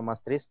más feliz o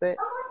más triste.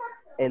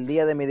 El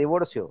día de mi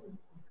divorcio.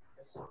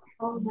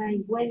 On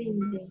my wedding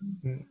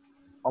day.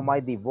 On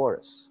my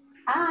divorce.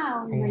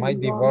 On my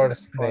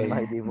divorce day. On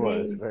my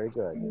divorce. Very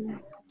good.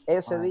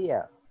 Ese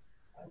día.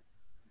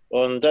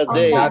 On that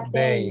day. That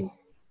day.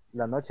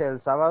 La noche del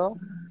sábado.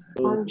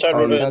 On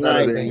Saturday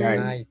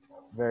night.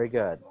 Very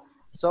good.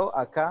 So,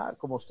 acá,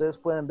 como ustedes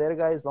pueden ver,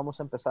 guys, vamos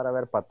a empezar a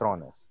ver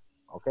patrones.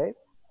 Okay?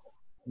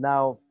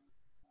 Now,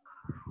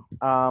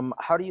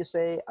 how do you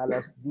say a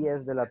las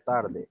 10 de la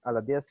tarde? A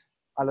las 10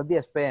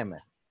 p.m.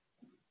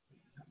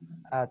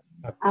 At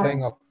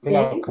 10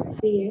 o'clock.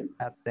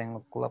 At 10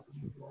 o'clock.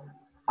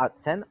 At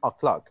 10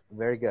 o'clock.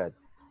 Very good.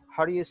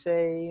 How do you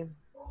say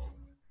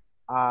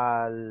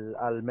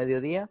al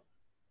mediodía?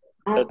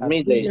 At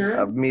midday.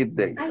 At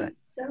midday.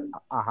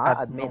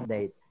 Ajá, at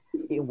midday.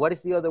 What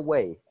is the other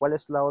way? ¿Cuál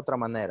es la otra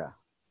manera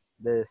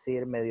de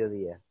decir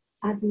mediodía?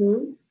 At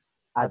noon.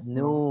 At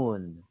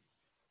noon.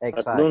 At noon.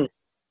 Exactly.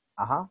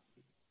 Uh-huh.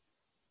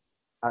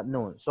 At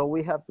noon. So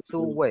we have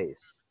two ways.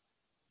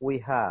 We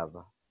have,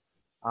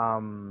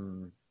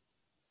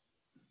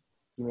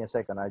 give me a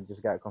second, I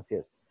just got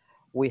confused.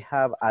 We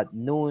have at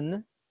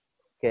noon,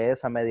 que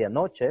es a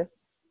medianoche,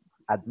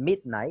 at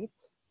midnight,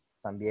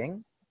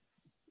 también.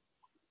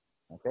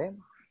 Okay.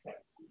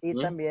 Y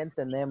también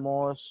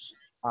tenemos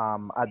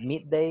at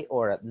midday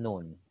or at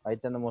noon. Ahí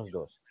tenemos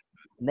dos.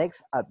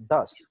 Next, at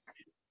dusk.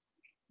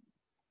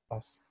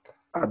 Dusk.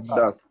 At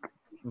dusk.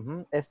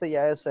 Este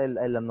ya es el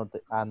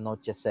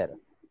anochecer.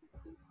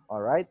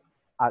 All right.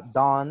 At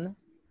dawn.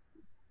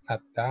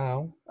 At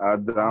dawn.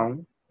 At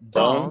dawn.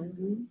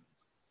 Dawn.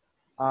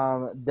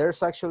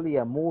 There's actually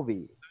a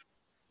movie.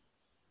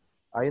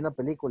 Hay una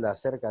película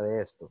acerca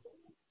de esto.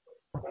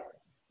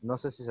 No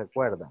sé si se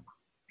acuerdan.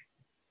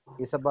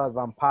 It's about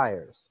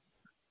vampires.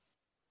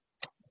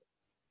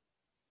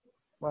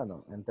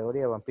 Bueno, en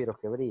teoría vampiros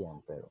que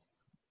brillan, pero.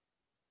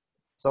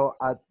 So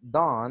at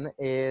dawn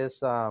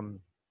is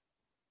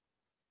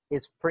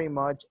pretty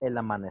much el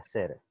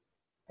amanecer,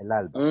 el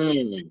alba.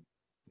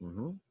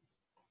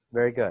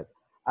 Very good.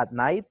 At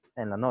night,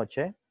 en la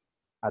noche.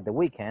 At the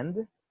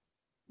weekend.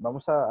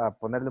 Vamos a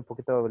ponerle un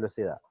poquito de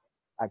velocidad.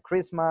 At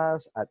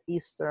Christmas, at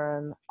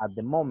Easter, at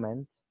the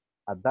moment,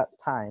 at that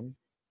time,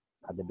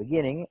 at the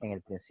beginning, en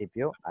el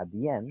principio, at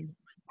the end,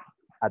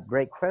 at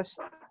breakfast,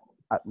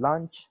 at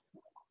lunch,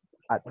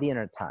 at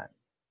dinner time.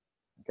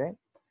 Okay.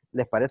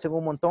 ¿Les parecen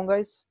un montón,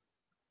 guys?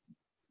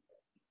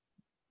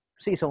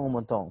 Sí, son un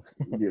montón.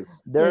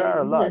 Yes. There are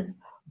a lot.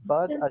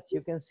 But as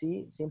you can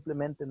see,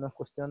 simplemente no es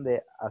cuestión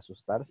de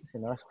asustarse,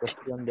 sino es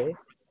cuestión de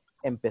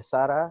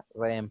empezar a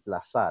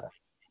reemplazar.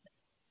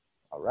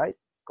 All right.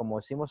 Como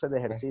hicimos el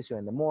ejercicio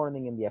in the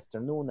morning, in the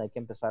afternoon, hay que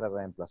empezar a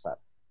reemplazar.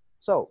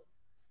 So,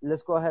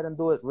 let's go ahead and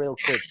do it real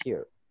quick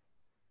here.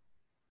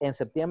 En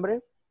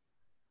septiembre.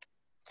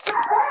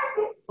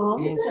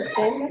 In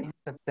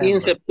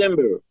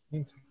September.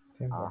 In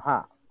September.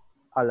 Ajá.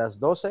 A las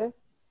 12.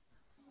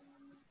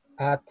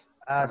 At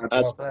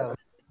 12.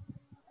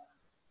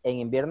 En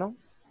invierno.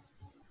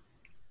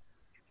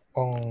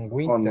 On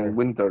winter. On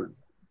winter.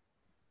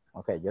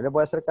 Ok, yo les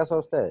voy a hacer caso a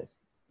ustedes.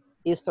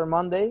 Easter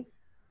Monday.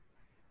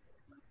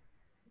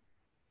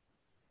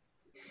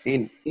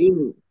 In.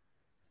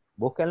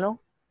 Búsquenlo.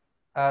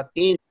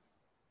 In.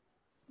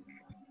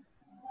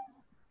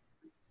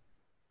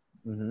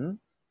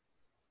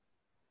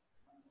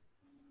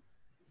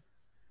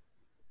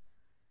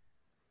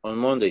 On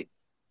Monday.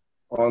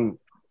 On.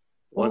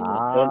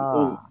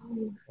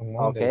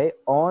 Ok,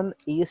 on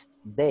East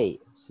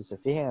Day. Si se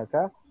fijan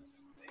acá.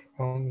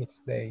 On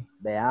East Day.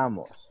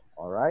 Veamos.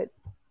 All right.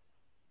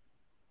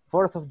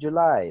 4th of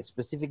July,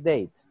 specific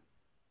date.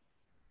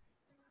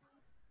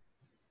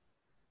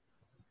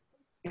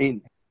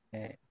 In.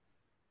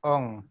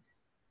 On.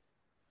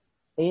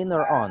 In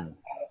or on?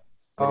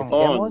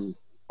 On.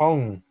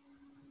 On.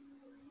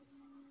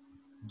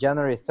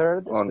 January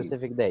 3rd, On.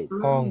 specific date.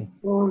 On.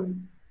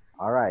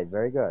 All right,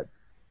 very good.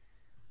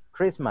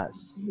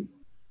 Christmas.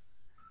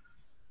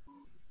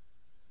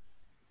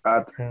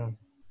 At.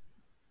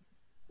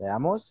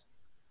 Veamos.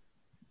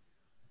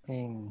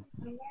 In.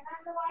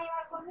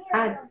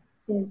 At.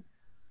 In.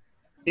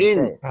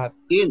 Okay.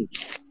 In.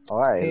 All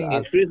right. In.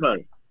 In Christmas.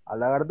 A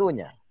la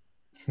garduña.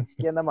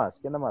 ¿Quién da más?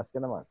 ¿Quién da más?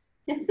 ¿Quién da más?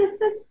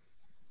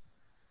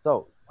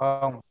 So.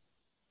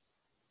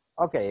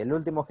 Ok, el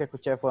último que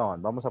escuché fue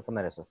on. Vamos a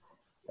poner eso.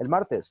 El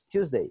martes,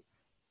 Tuesday.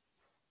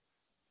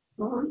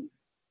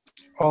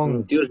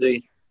 On.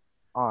 Tuesday.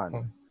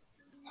 On.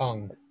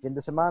 On. Fin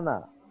de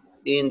semana.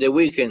 In the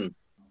weekend.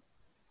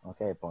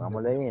 Ok,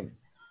 pongámosle in.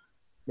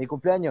 Mi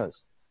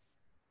cumpleaños.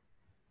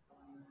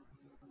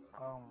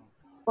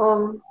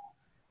 On.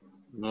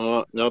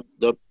 No.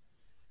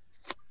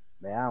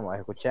 Veamos,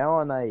 escuché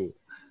on ahí.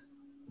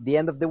 The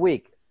end of the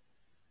week.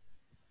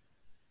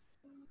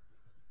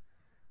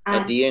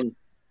 At the end.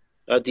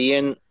 At the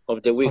end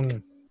of the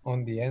week.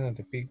 On the end of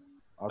the week.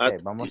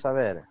 Ok, vamos a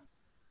ver.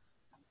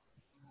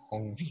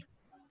 On.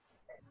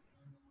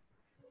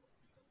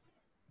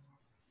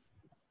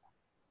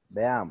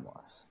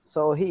 Veamos.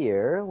 So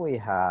here we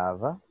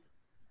have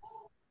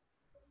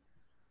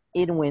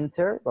in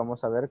winter.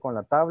 Vamos a ver con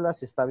la tabla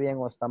si está bien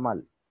o está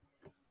mal.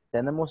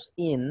 Tenemos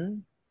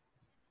in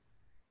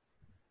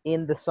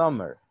the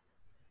summer,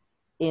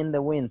 in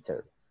the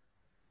winter.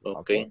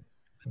 Okay.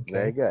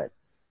 Very good.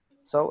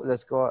 So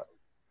let's go.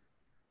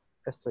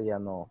 Esto ya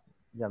no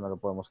lo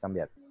podemos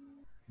cambiar.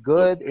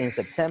 Good in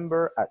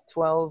September at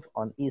 12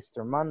 on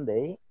Easter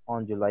Monday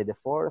on July the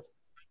 4th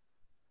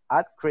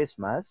at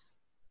Christmas.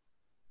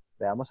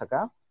 Veamos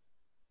acá.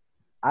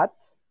 At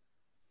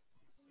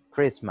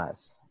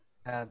Christmas.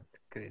 At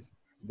Christmas.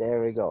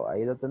 There we go.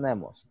 Ahí lo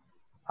tenemos.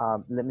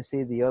 Let me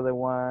see the other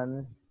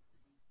one.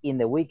 In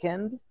the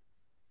weekend.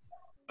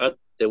 At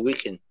the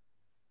weekend.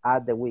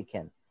 At the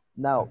weekend.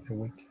 Now,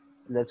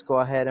 let's go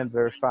ahead and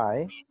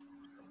verify.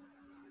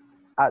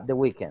 At the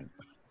weekend.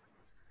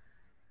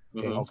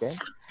 Okay.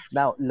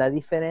 Now, la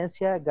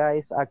diferencia,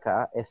 guys,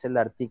 acá es el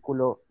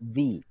artículo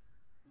the,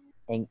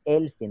 en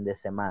el fin de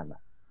semana.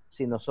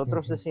 Si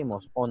nosotros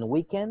decimos on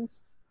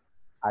weekends,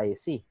 ahí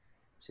sí.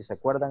 Si se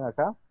acuerdan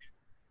acá,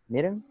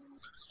 miren,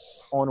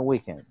 on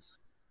weekends.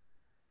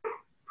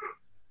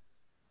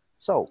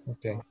 So,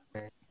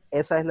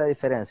 esa es la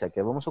diferencia,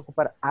 que vamos a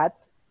ocupar at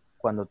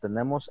cuando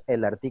tenemos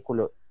el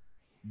artículo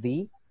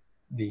the,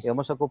 y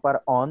vamos a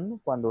ocupar on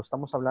cuando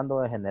estamos hablando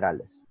de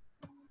generales.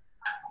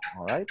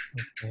 All right?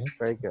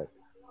 Very good.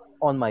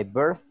 On my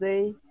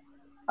birthday,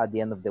 at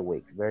the end of the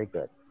week. Very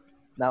good.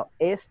 Now,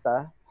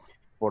 esta,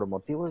 por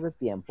motivos de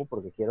tiempo,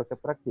 porque quiero que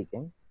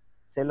practiquen,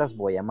 se las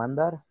voy a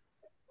mandar.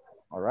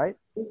 All right?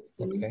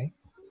 Okay.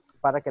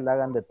 Para que la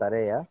hagan de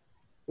tarea.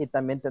 Y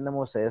también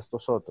tenemos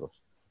estos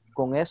otros.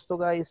 Con esto,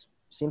 guys,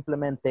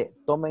 simplemente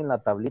tomen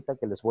la tablita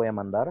que les voy a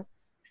mandar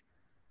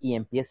y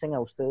empiecen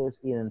a ustedes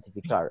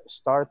identificar.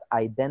 Start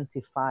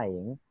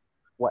identifying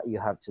what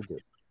you have to do.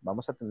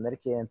 Vamos a tener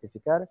que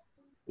identificar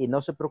y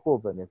no se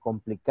preocupen, el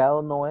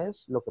complicado no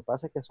es, lo que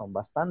pasa es que son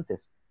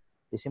bastantes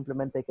y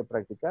simplemente hay que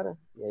practicar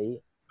y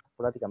ahí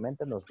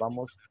prácticamente nos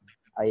vamos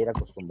a ir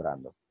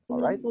acostumbrando.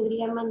 All right?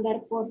 ¿Podría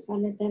mandar porfa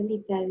la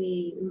tablita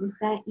de donde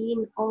está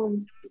in,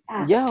 on,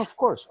 at? Yeah, of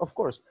course, of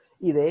course.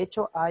 Y de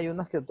hecho hay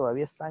unas que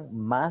todavía están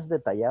más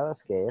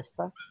detalladas que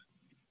esta,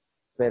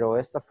 pero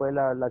esta fue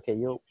la que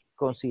yo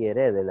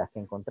consideré de las que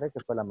encontré que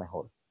fue la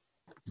mejor.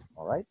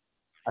 All right?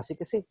 Así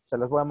que sí, se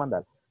las voy a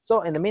mandar.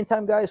 So, in the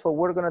meantime, guys, what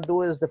we're going to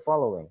do is the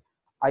following.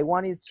 I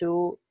want you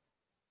to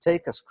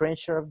take a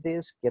screenshot of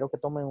this. Quiero que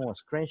tomen un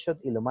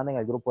screenshot y lo manden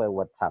al grupo de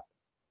WhatsApp.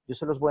 Yo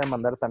se los voy a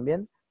mandar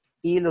también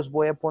y los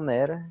voy a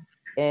poner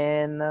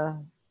en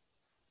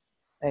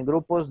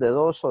grupos de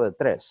 2 o de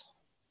 3.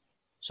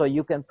 So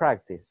you can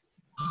practice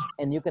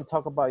and you can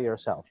talk about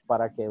yourself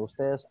para que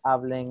ustedes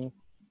hablen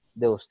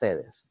de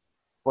ustedes.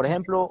 Por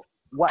ejemplo,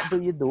 what do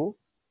you do?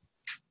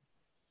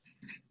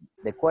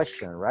 The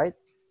question, right?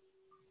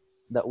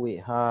 That we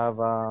have,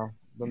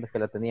 ¿dónde es que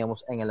la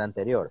teníamos en el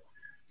anterior?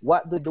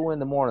 What do you do in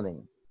the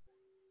morning?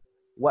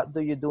 What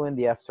do you do in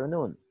the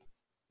afternoon?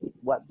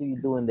 What do you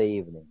do in the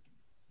evening?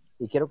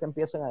 Y quiero que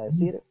empiecen a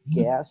decir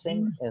qué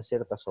hacen en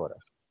ciertas horas.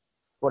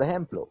 Por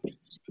ejemplo,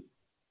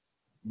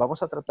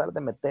 vamos a tratar de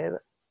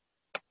meter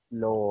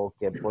lo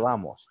que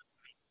podamos.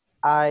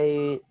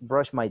 I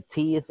brush my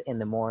teeth in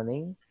the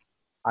morning.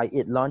 I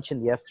eat lunch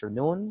in the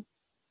afternoon.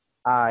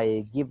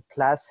 I give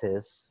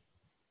classes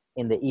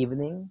in the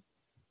evening.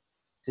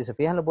 Si se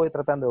fijan, los voy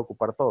tratando de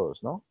ocupar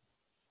todos, ¿no?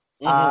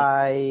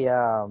 I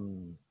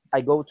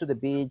go to the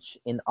beach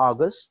in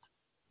August.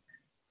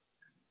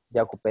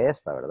 Ya ocupé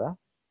esta, ¿verdad?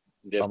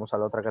 Yep. Vamos a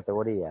la otra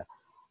categoría.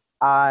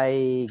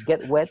 I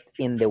get wet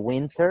in the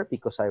winter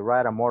because I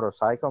ride a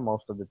motorcycle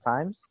most of the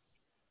times.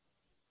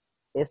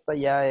 Esta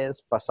ya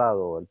es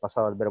pasado, el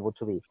pasado del verbo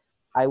to be.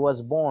 I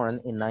was born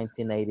in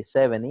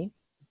 1987.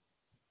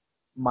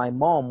 My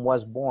mom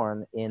was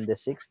born in the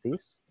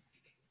 60s,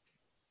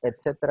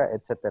 etc.,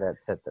 etc.,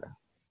 etc.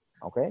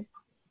 Okay?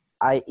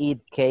 I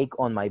eat cake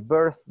on my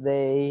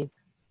birthday.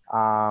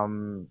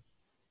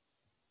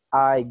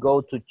 I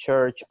go to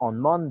church on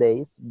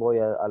Mondays. Voy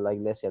a la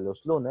iglesia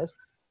los lunes.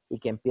 Y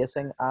que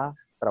empiecen a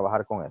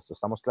trabajar con esto.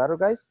 ¿Estamos claros,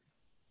 guys?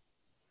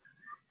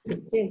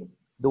 Yes.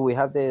 Do we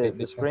have the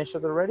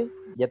screenshot already?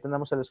 ¿Ya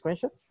tenemos el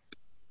screenshot?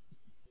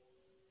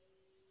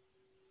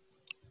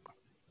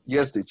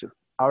 Yes, teacher.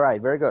 All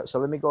right, very good. So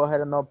let me go ahead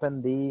and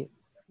open the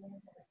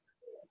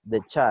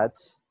chat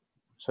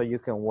so you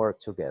can work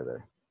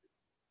together.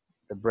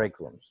 The break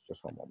rooms,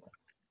 just one moment.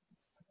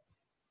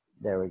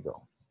 There we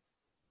go.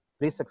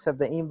 Please accept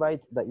the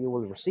invite that you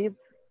will receive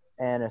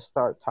and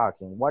start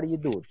talking. What do you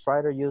do?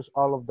 Try to use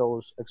all of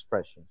those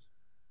expressions.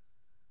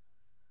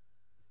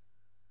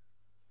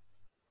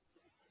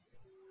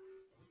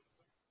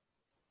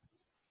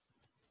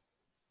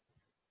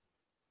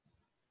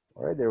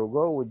 All right, there we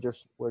go.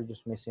 We're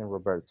just missing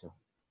Roberto.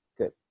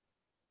 Good.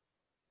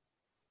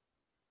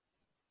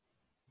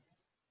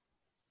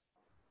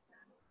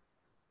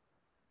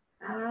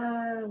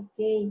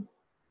 Okay.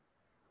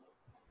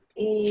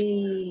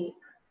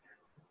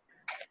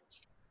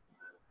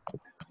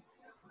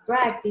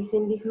 Practice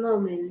in this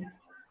moment.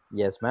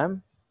 Yes,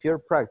 ma'am. Pure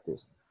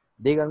practice.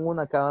 Digan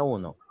una cada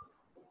uno.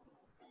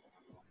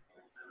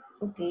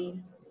 Okay.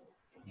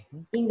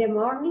 In the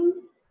morning.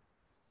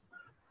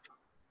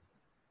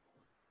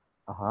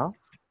 Ajá.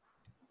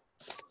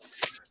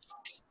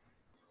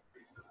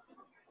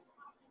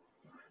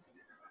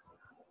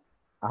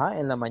 Ajá,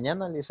 en la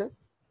mañana, Lizeth.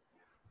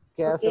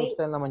 ¿Qué hace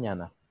usted en la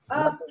mañana?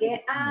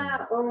 Okay.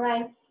 All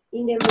right.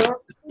 In the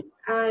morning,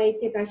 I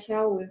take a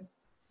shower.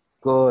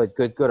 Good,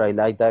 good, good. I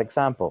like that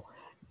example.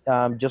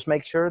 Just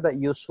make sure that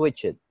you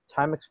switch it.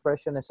 Time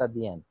expression is at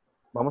the end.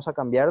 Vamos a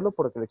cambiarlo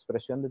porque la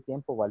expresión de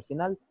tiempo va al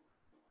final.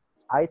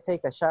 I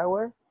take a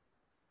shower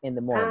in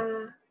the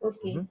morning.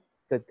 Okay. Mm-hmm.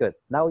 Good, good.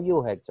 Now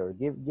you, Hector,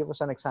 give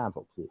us an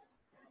example, please.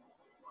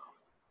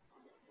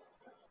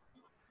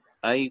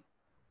 I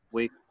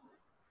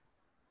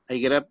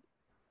get up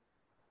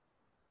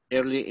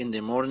early in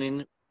the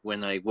morning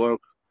when I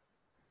work.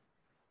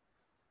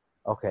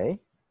 Okay.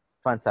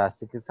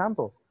 Fantastic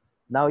example.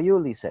 Now you,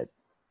 Lisette.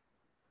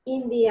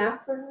 In the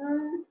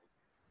afternoon,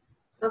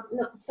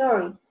 no,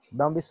 sorry.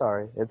 Don't be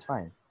sorry, it's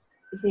fine.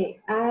 See,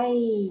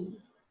 I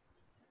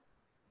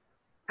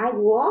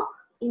walk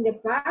in the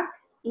park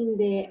in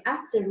the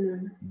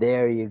afternoon.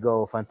 There you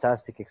go,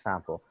 fantastic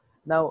example.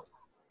 Now,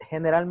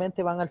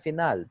 generalmente van al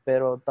final,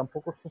 pero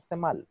tampoco es que esté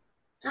mal.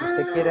 Si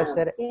usted quiere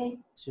hacer,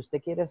 si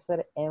usted quiere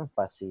hacer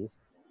énfasis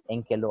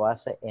en que lo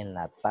hace en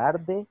la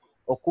tarde,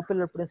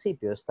 ocúpelo al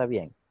principio, está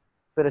bien.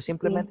 Pero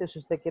simplemente si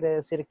usted quiere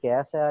decir que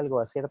hace algo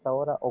a cierta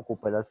hora,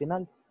 ocúpelo al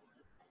final.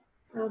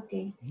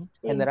 Okay.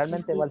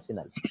 Generalmente va al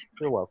final.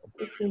 You're welcome.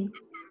 Okay.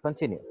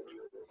 Continue.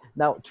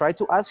 Now, try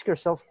to ask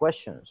yourself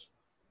questions.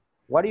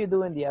 What do you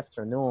do in the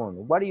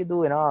afternoon? What do you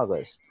do in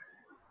August?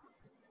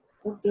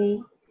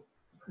 Okay.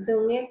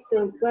 Don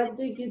Hector, what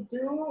do you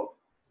do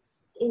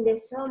in the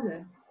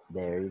summer?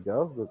 There you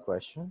go. Good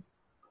question.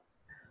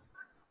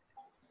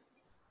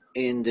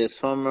 In the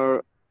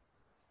summer,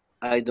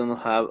 I don't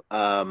have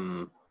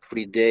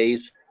free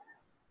days.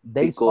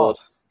 Days off.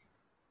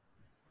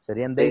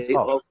 Serían days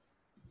off.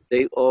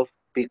 Day off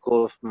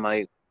because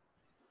my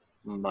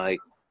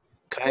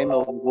kind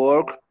of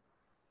work,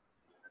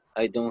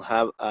 I don't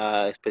have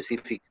a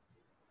specific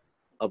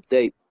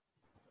update.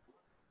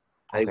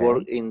 Okay. I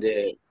work in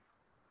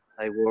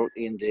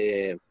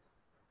the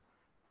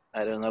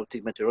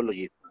aeronautic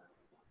meteorology.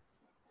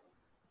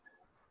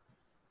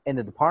 In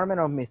the Department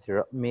of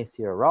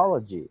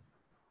Meteorology.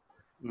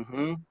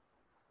 Mm-hmm.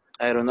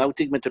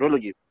 Aeronautic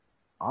meteorology.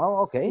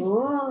 Oh, okay.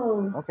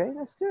 Oh. Okay,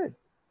 that's good.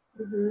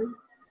 Mm-hmm.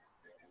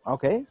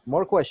 Okay,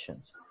 more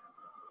questions.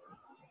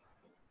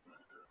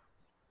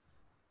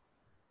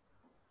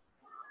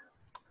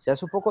 Se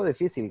hace un poco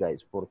difícil,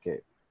 guys,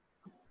 porque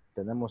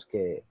tenemos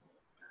que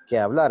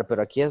hablar,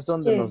 pero aquí es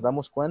donde nos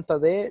damos cuenta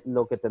de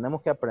lo que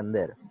tenemos que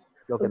aprender.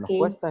 Lo que nos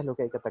cuesta es lo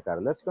que hay que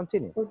atacar. Let's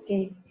continue.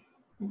 Okay.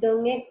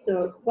 Don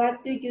Hector,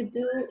 what do you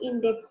do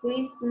in the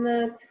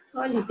Christmas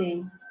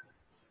holiday?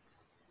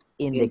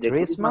 In the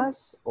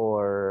Christmas,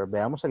 or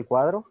veamos el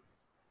cuadro.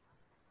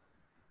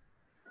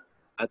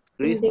 At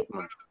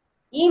Christmas.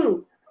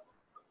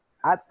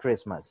 At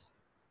Christmas.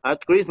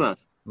 At Christmas.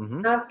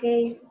 Mm-hmm.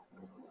 Okay.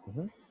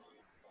 Mm-hmm.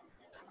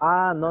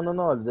 Ah,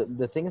 no.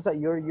 The thing is that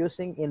you're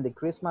using in the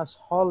Christmas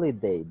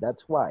holiday.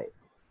 That's why.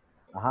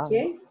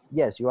 Yes?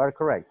 Yes, you are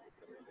correct.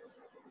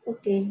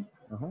 Okay.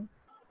 Uh-huh.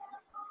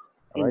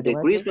 In Right, the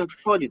Christmas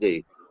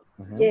holiday.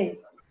 Mm-hmm. Yes.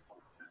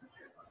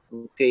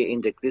 Okay,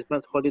 in the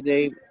Christmas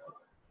holiday,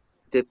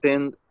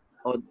 depend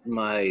on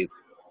my,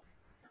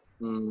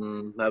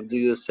 how do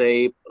you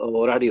say,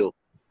 horario?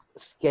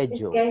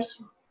 Schedule.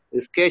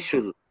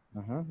 Schedule.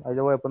 Ahí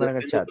lo voy a poner en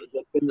el chat.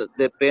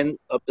 Depend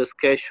of the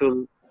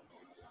schedule.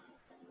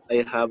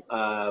 I have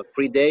a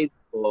free day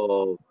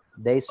or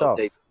days off.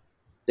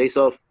 Days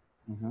off.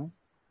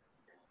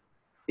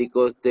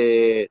 Because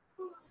the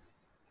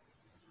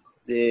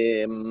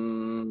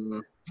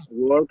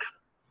work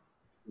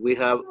we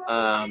have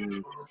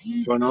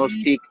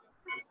pronostic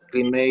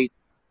climate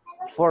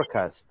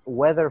forecast,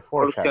 weather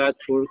forecast.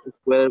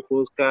 Weather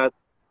forecast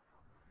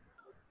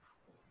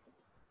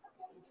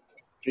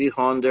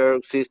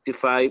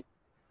 365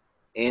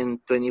 in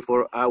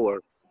 24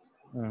 hours.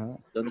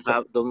 Don't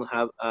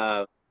have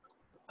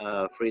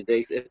free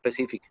days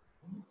specific.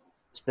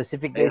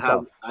 Specific days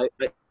off.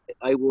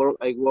 I work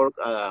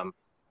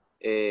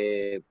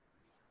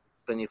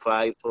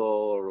 25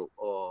 or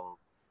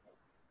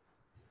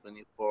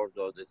 24th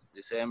of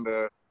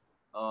December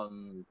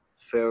on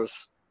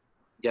 1st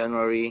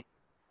January.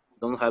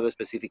 Don't have a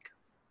specific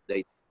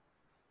date.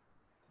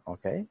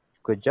 Okay,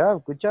 good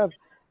job.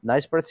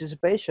 Nice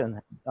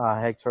participation,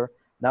 Hector.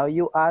 Now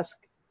you ask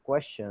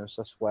questions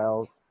as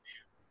well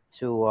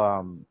to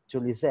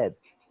Lisette.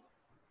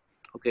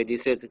 Okay,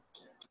 Lisette,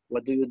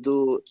 what do you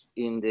do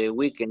in the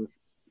weekends?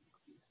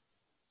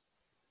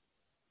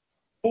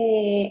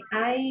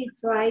 I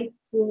try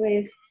to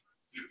rest.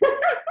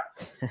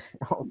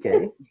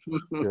 Okay,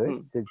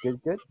 good.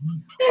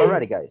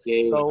 Alrighty, guys.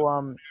 Okay. So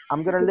I'm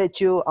gonna let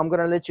you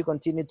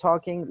continue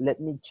talking. Let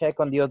me check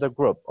on the other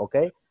group.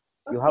 Okay.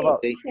 You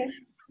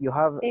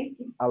have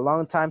a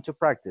long time to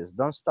practice.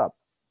 Don't stop.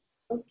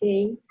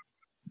 Okay.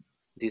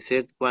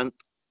 Lisette, want.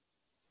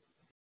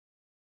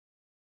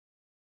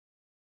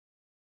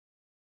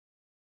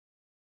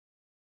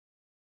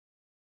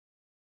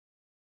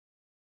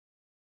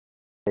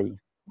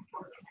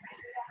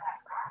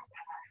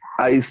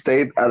 I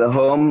stayed at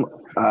home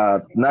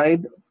at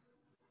night,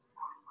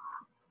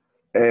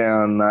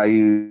 and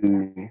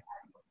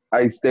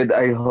I stayed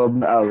at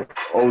home all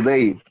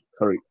day.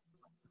 Sorry.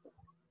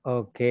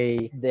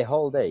 Okay. The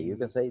whole day. You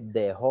can say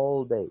the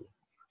whole day.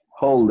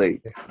 Whole day.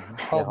 The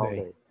whole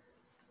day.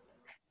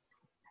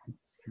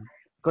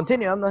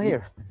 Continue. I'm not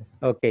here.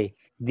 Okay.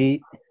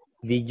 Did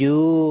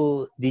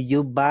you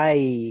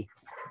buy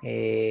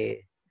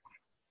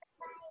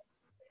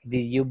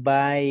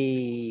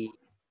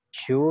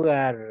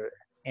sugar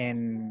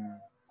and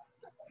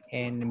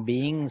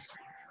beans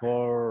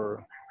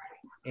for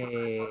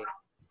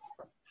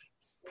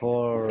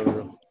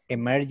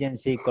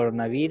emergency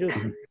coronavirus?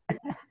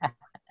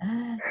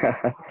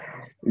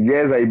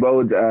 Yes, I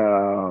bought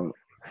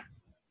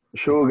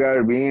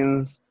sugar,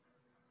 beans,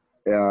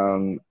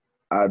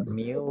 at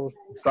Meal.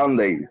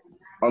 Sundays,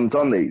 on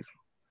Sundays.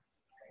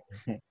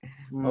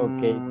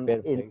 Okay,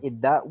 perfect.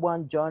 In that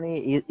one,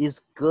 Johnny, it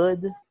is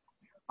good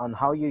on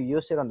how you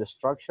use it on the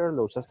structure,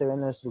 lo usaste bien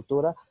en la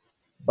estructura,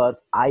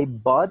 but I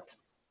bought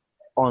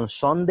on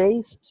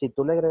Sundays, si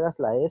tú le agregas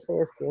la S,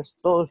 es que es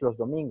todos los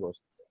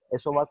domingos.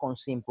 Eso va con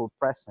simple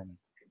present.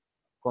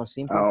 Con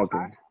simple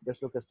past, que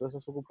es lo que tú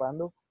estás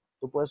ocupando,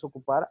 tú puedes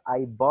ocupar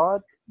I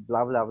bought,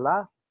 bla, bla,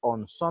 bla,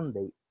 on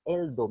Sunday,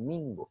 el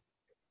domingo.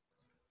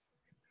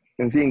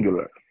 En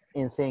singular.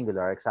 En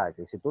singular,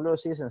 exacto. Si tú lo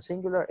decís en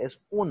singular, es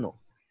uno.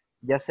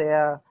 Ya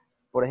sea,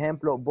 por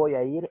ejemplo, voy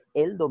a ir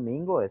el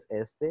domingo, es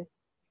este,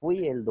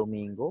 fui el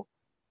domingo,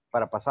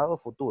 para pasado o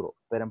futuro.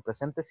 Pero en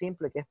presente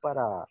simple, que es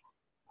para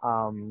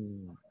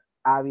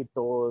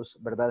hábitos,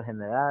 verdad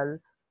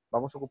general,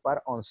 vamos a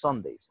ocupar on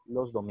Sundays,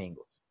 los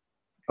domingos.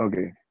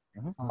 Okay.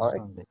 All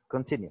right,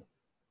 continue.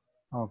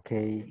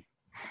 Okay.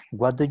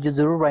 What do you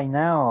do right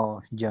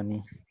now,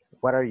 Johnny?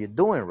 What are you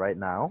doing right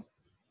now?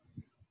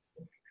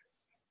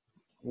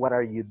 What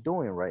are you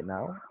doing right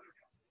now?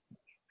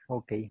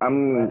 Okay.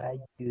 What are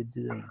you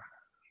doing?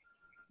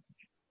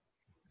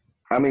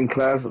 I'm in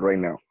class right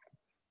now.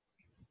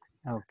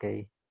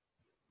 Okay.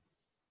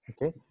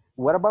 Okay.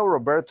 What about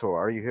Roberto?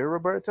 Are you here,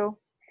 Roberto?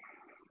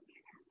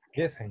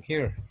 Yes, I'm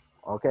here.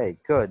 Okay,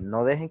 good.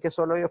 No dejen que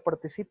solo ellos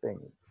participen.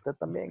 Usted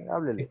también,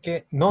 háblele. Es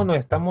que no, nos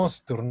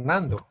estamos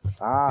turnando.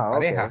 Ah, de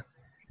pareja. Okay.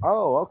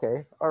 Oh,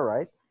 okay. All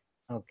right.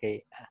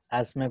 Okay.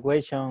 Ask me a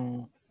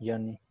question,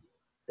 Johnny.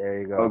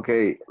 There you go.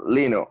 Okay,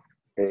 Lino.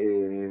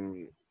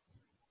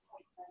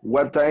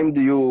 What time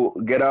do you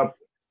get up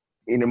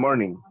in the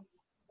morning?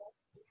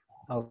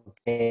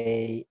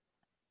 Okay.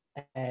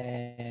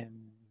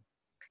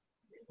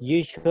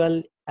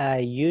 Usually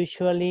I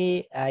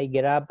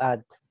get up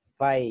at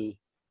 5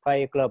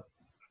 o'clock.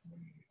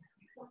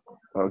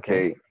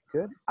 Okay.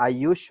 Good. I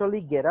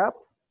usually get up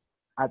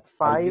at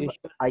 5.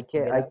 Hay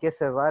que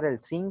cerrar el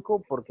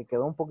 5 porque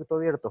quedó un poquito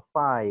abierto.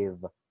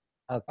 5.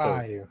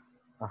 Okay.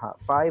 Ajá,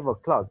 5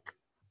 o'clock.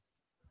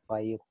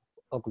 5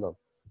 o'clock.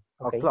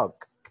 Okay.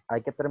 O'clock.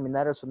 Hay que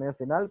terminar el sonido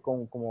final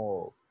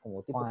como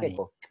tipo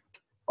queco.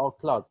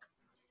 O'clock.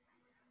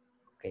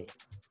 Okay.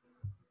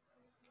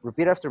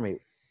 Repeat after me.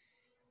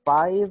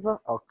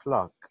 5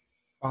 o'clock.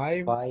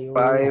 5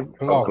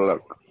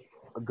 o'clock.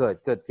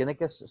 Good, good. Tiene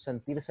que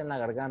sentirse en la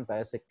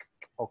garganta ese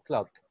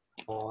o'clock.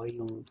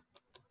 5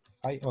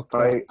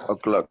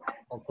 o'clock.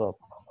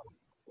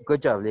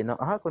 Good job, Lino.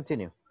 Ajá,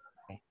 continue.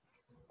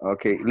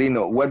 Okay,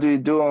 Lino, what do you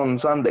do on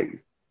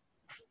Sunday?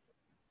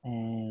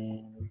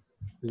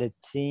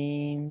 Let's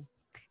see.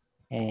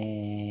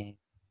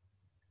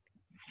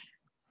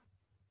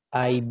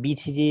 I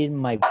visited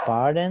my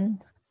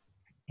parents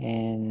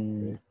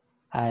and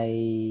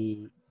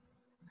I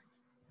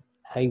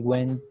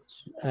went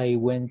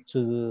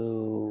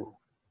to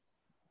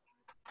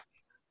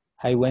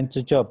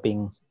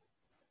shopping,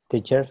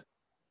 teacher.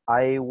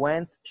 I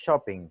went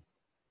shopping.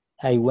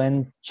 I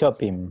went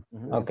shopping.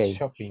 Okay.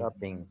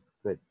 Shopping.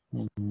 Good.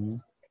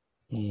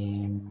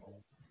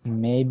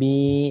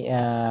 Maybe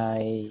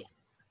I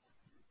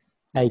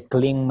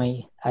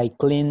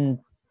cleaned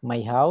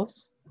my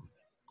house.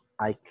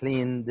 I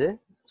cleaned.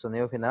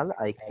 Sonido final.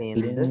 I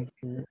cleaned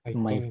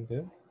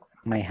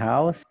my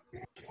house,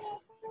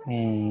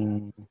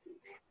 and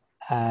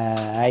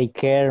I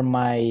care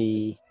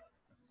my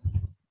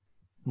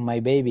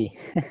baby.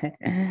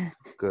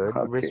 Good.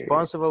 Okay.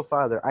 Responsible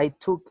father. I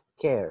took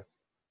care.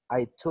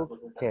 I took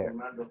care.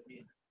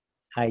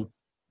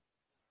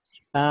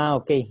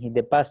 Okay, in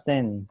the past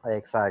tense.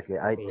 Exactly.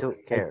 I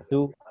took care.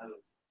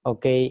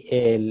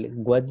 Okay,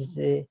 what is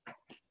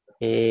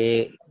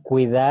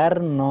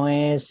cuidar no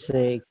es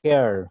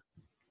care.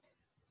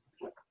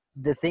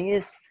 The thing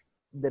is,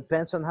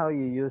 depends on how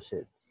you use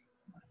it.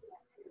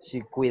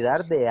 Si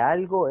cuidar de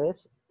algo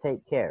es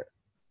take care.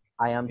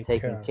 I am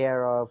taking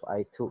care of.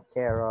 I took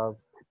care of.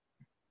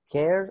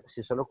 Care,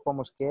 si solo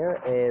ocupamos care,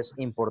 es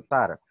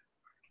importar.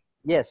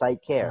 Yes, I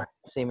care.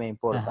 Sí me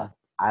importa.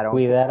 I don't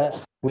cuidar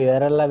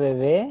a la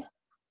bebé.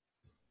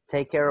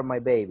 Take care of my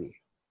baby.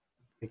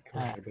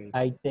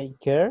 I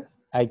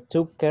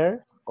took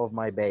care of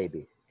my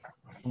baby.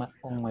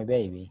 On my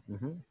baby.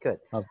 Good.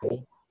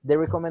 Okay. The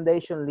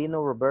recommendation,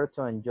 Lino,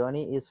 Roberto, and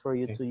Johnny, is for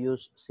you to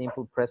use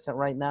simple present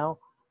right now,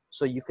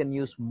 so you can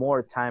use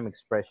more time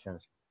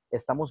expressions.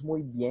 Estamos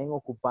muy bien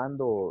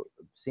ocupando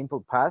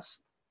simple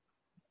past,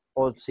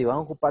 o si van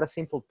a ocupar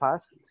simple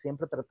past,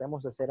 siempre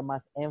tratemos de hacer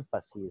más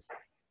énfasis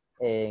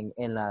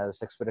en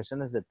las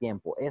expresiones de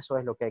tiempo. Eso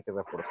es lo que hay que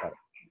reforzar.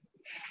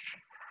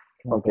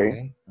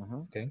 Okay.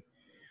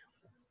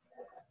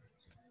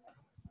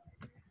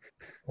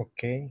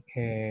 Okay.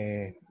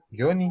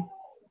 Johnny.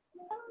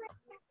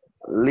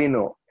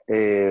 Lino,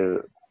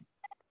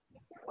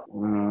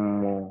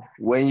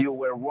 when you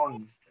were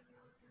born.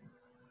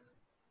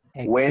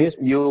 When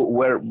you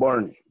were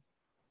born.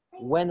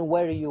 When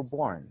were you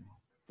born?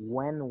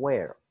 When,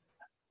 where?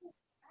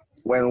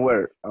 When,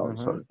 where? Oh,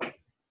 sorry.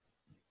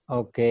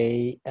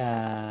 Okay.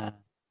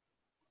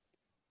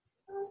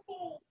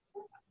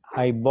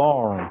 I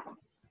born.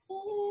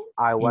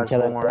 I was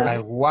born.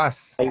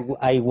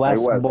 I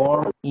was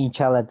born in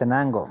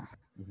Chalatenango.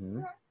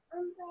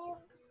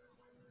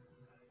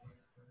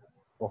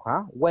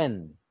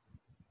 When?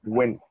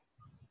 When?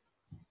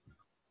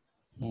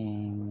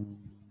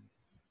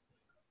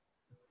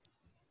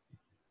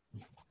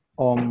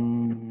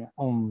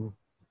 On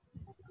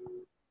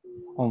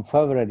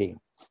February.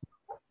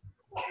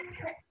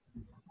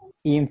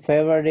 In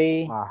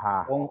February,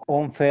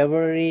 on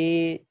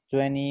February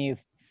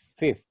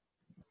 25th.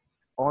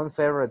 On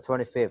February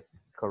 25th,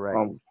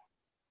 correct.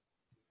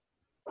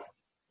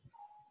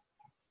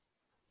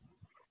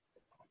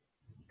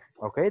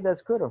 Okay,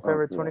 that's good, on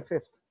February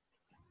 25th.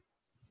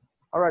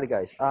 Alrighty,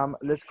 guys.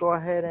 Let's go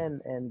ahead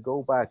and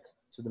go back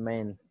to the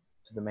main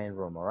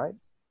room. All right.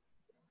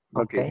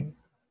 Okay.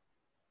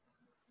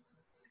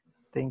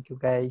 Thank you,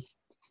 guys.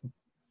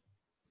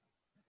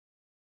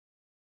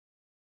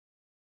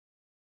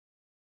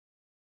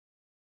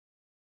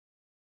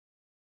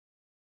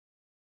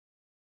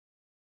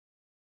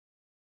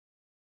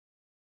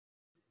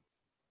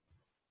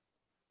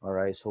 All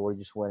right, so we're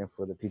just waiting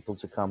for the people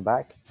to come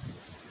back.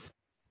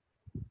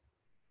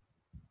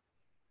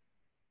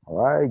 All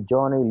right,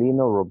 Johnny,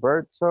 Lino,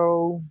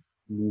 Roberto,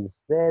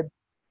 Lizette,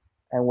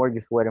 and we're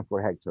just waiting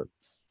for Hector.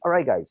 All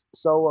right, guys.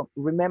 So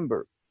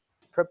remember,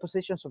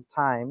 prepositions of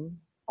time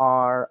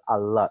are a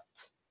lot.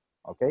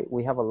 Okay,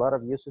 we have a lot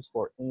of uses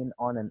for in,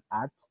 on, and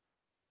at.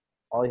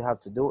 All you have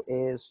to do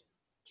is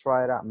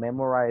try to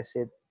memorize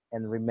it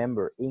and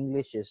remember,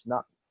 English is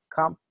not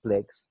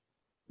complex,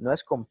 no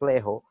es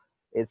complejo.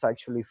 It's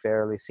actually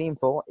fairly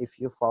simple if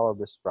you follow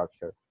the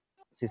structure.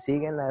 Si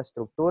siguen la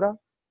estructura,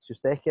 si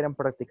ustedes quieren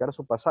practicar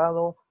su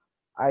pasado,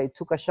 I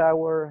took a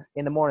shower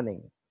in the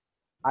morning.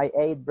 I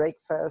ate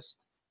breakfast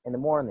in the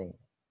morning.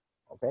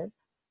 Okay?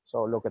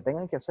 So, lo que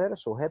tengan que hacer,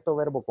 sujeto,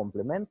 verbo,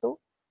 complemento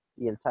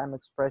y el time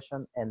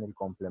expression en el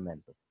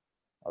complemento.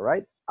 All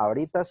right?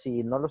 Ahorita,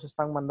 si no los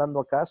están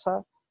mandando a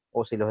casa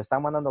o si los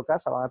están mandando a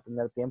casa, van a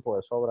tener tiempo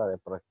de sobra de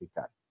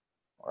practicar.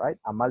 All right?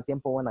 A mal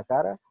tiempo, buena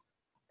cara.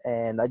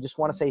 And I just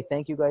want to say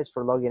thank you guys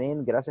for logging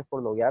in. Gracias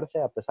por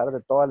loguearse a pesar de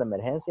toda la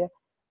emergencia.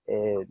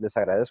 Les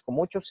agradezco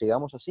mucho.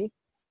 Sigamos así.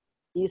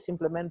 Y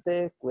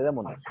simplemente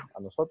cuidémonos a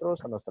nosotros,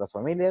 a nuestras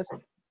familias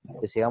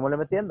y sigámosle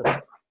metiendo.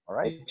 All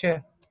right?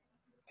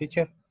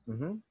 Teacher.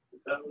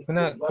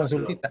 Una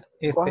consultita.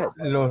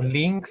 Los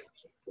links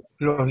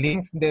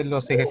de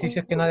los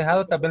ejercicios que nos ha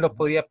dejado también los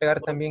podía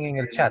pegar también en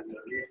el chat.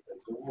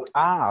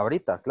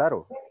 Ahorita,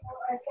 claro.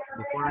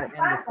 Before I end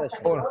the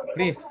session. Oh,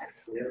 please.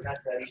 Just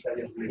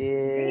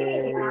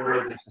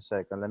a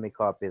second, let me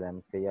copy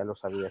them, que ya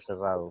los había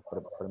cerrado,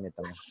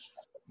 permítame.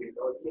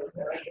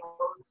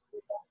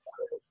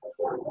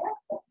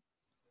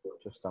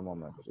 Just a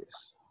moment,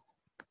 please.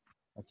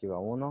 Aquí va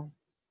uno.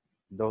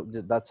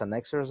 That's an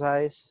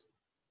exercise.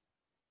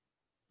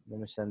 Let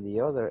me send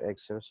the other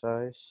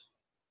exercise.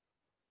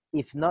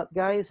 If not,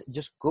 guys,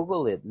 just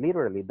Google it.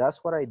 Literally,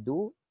 that's what I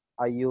do.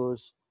 I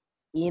use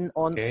in,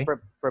 on,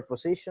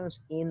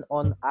 prepositions, in,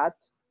 on, at,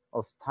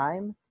 of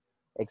time,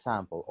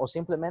 example. O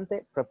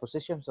simplemente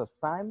prepositions of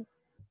time,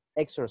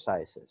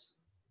 exercises.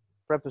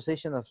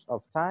 Preposition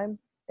of time,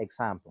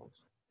 examples.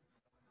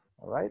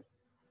 All right?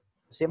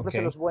 Siempre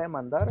se los voy a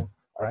mandar.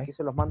 Aquí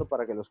se los mando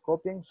para que los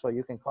copien, so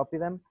you can copy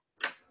them.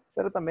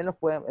 Pero también los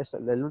pueden,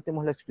 el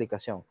último es la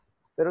explicación.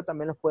 Pero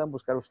también los pueden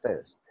buscar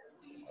ustedes.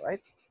 All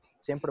right?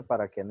 Siempre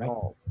para que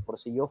no, por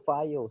si yo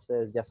fallo,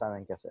 ustedes ya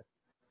saben qué hacer.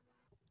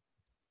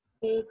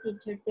 Okay,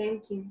 teacher,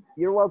 thank you.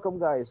 You're welcome,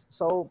 guys.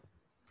 So,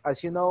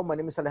 as you know, my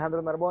name is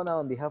Alejandro Narbona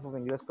on behalf of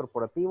Ingles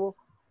Corporativo.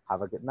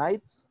 Have a good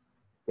night.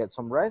 Get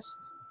some rest,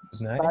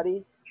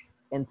 study,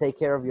 and take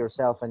care of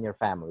yourself and your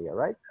family, all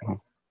right?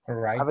 All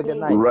right. Have a good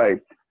night.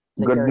 Right.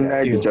 Take Good care,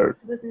 night, guys. teacher.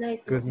 Good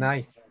night. Good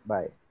night.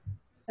 Bye.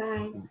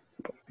 Bye.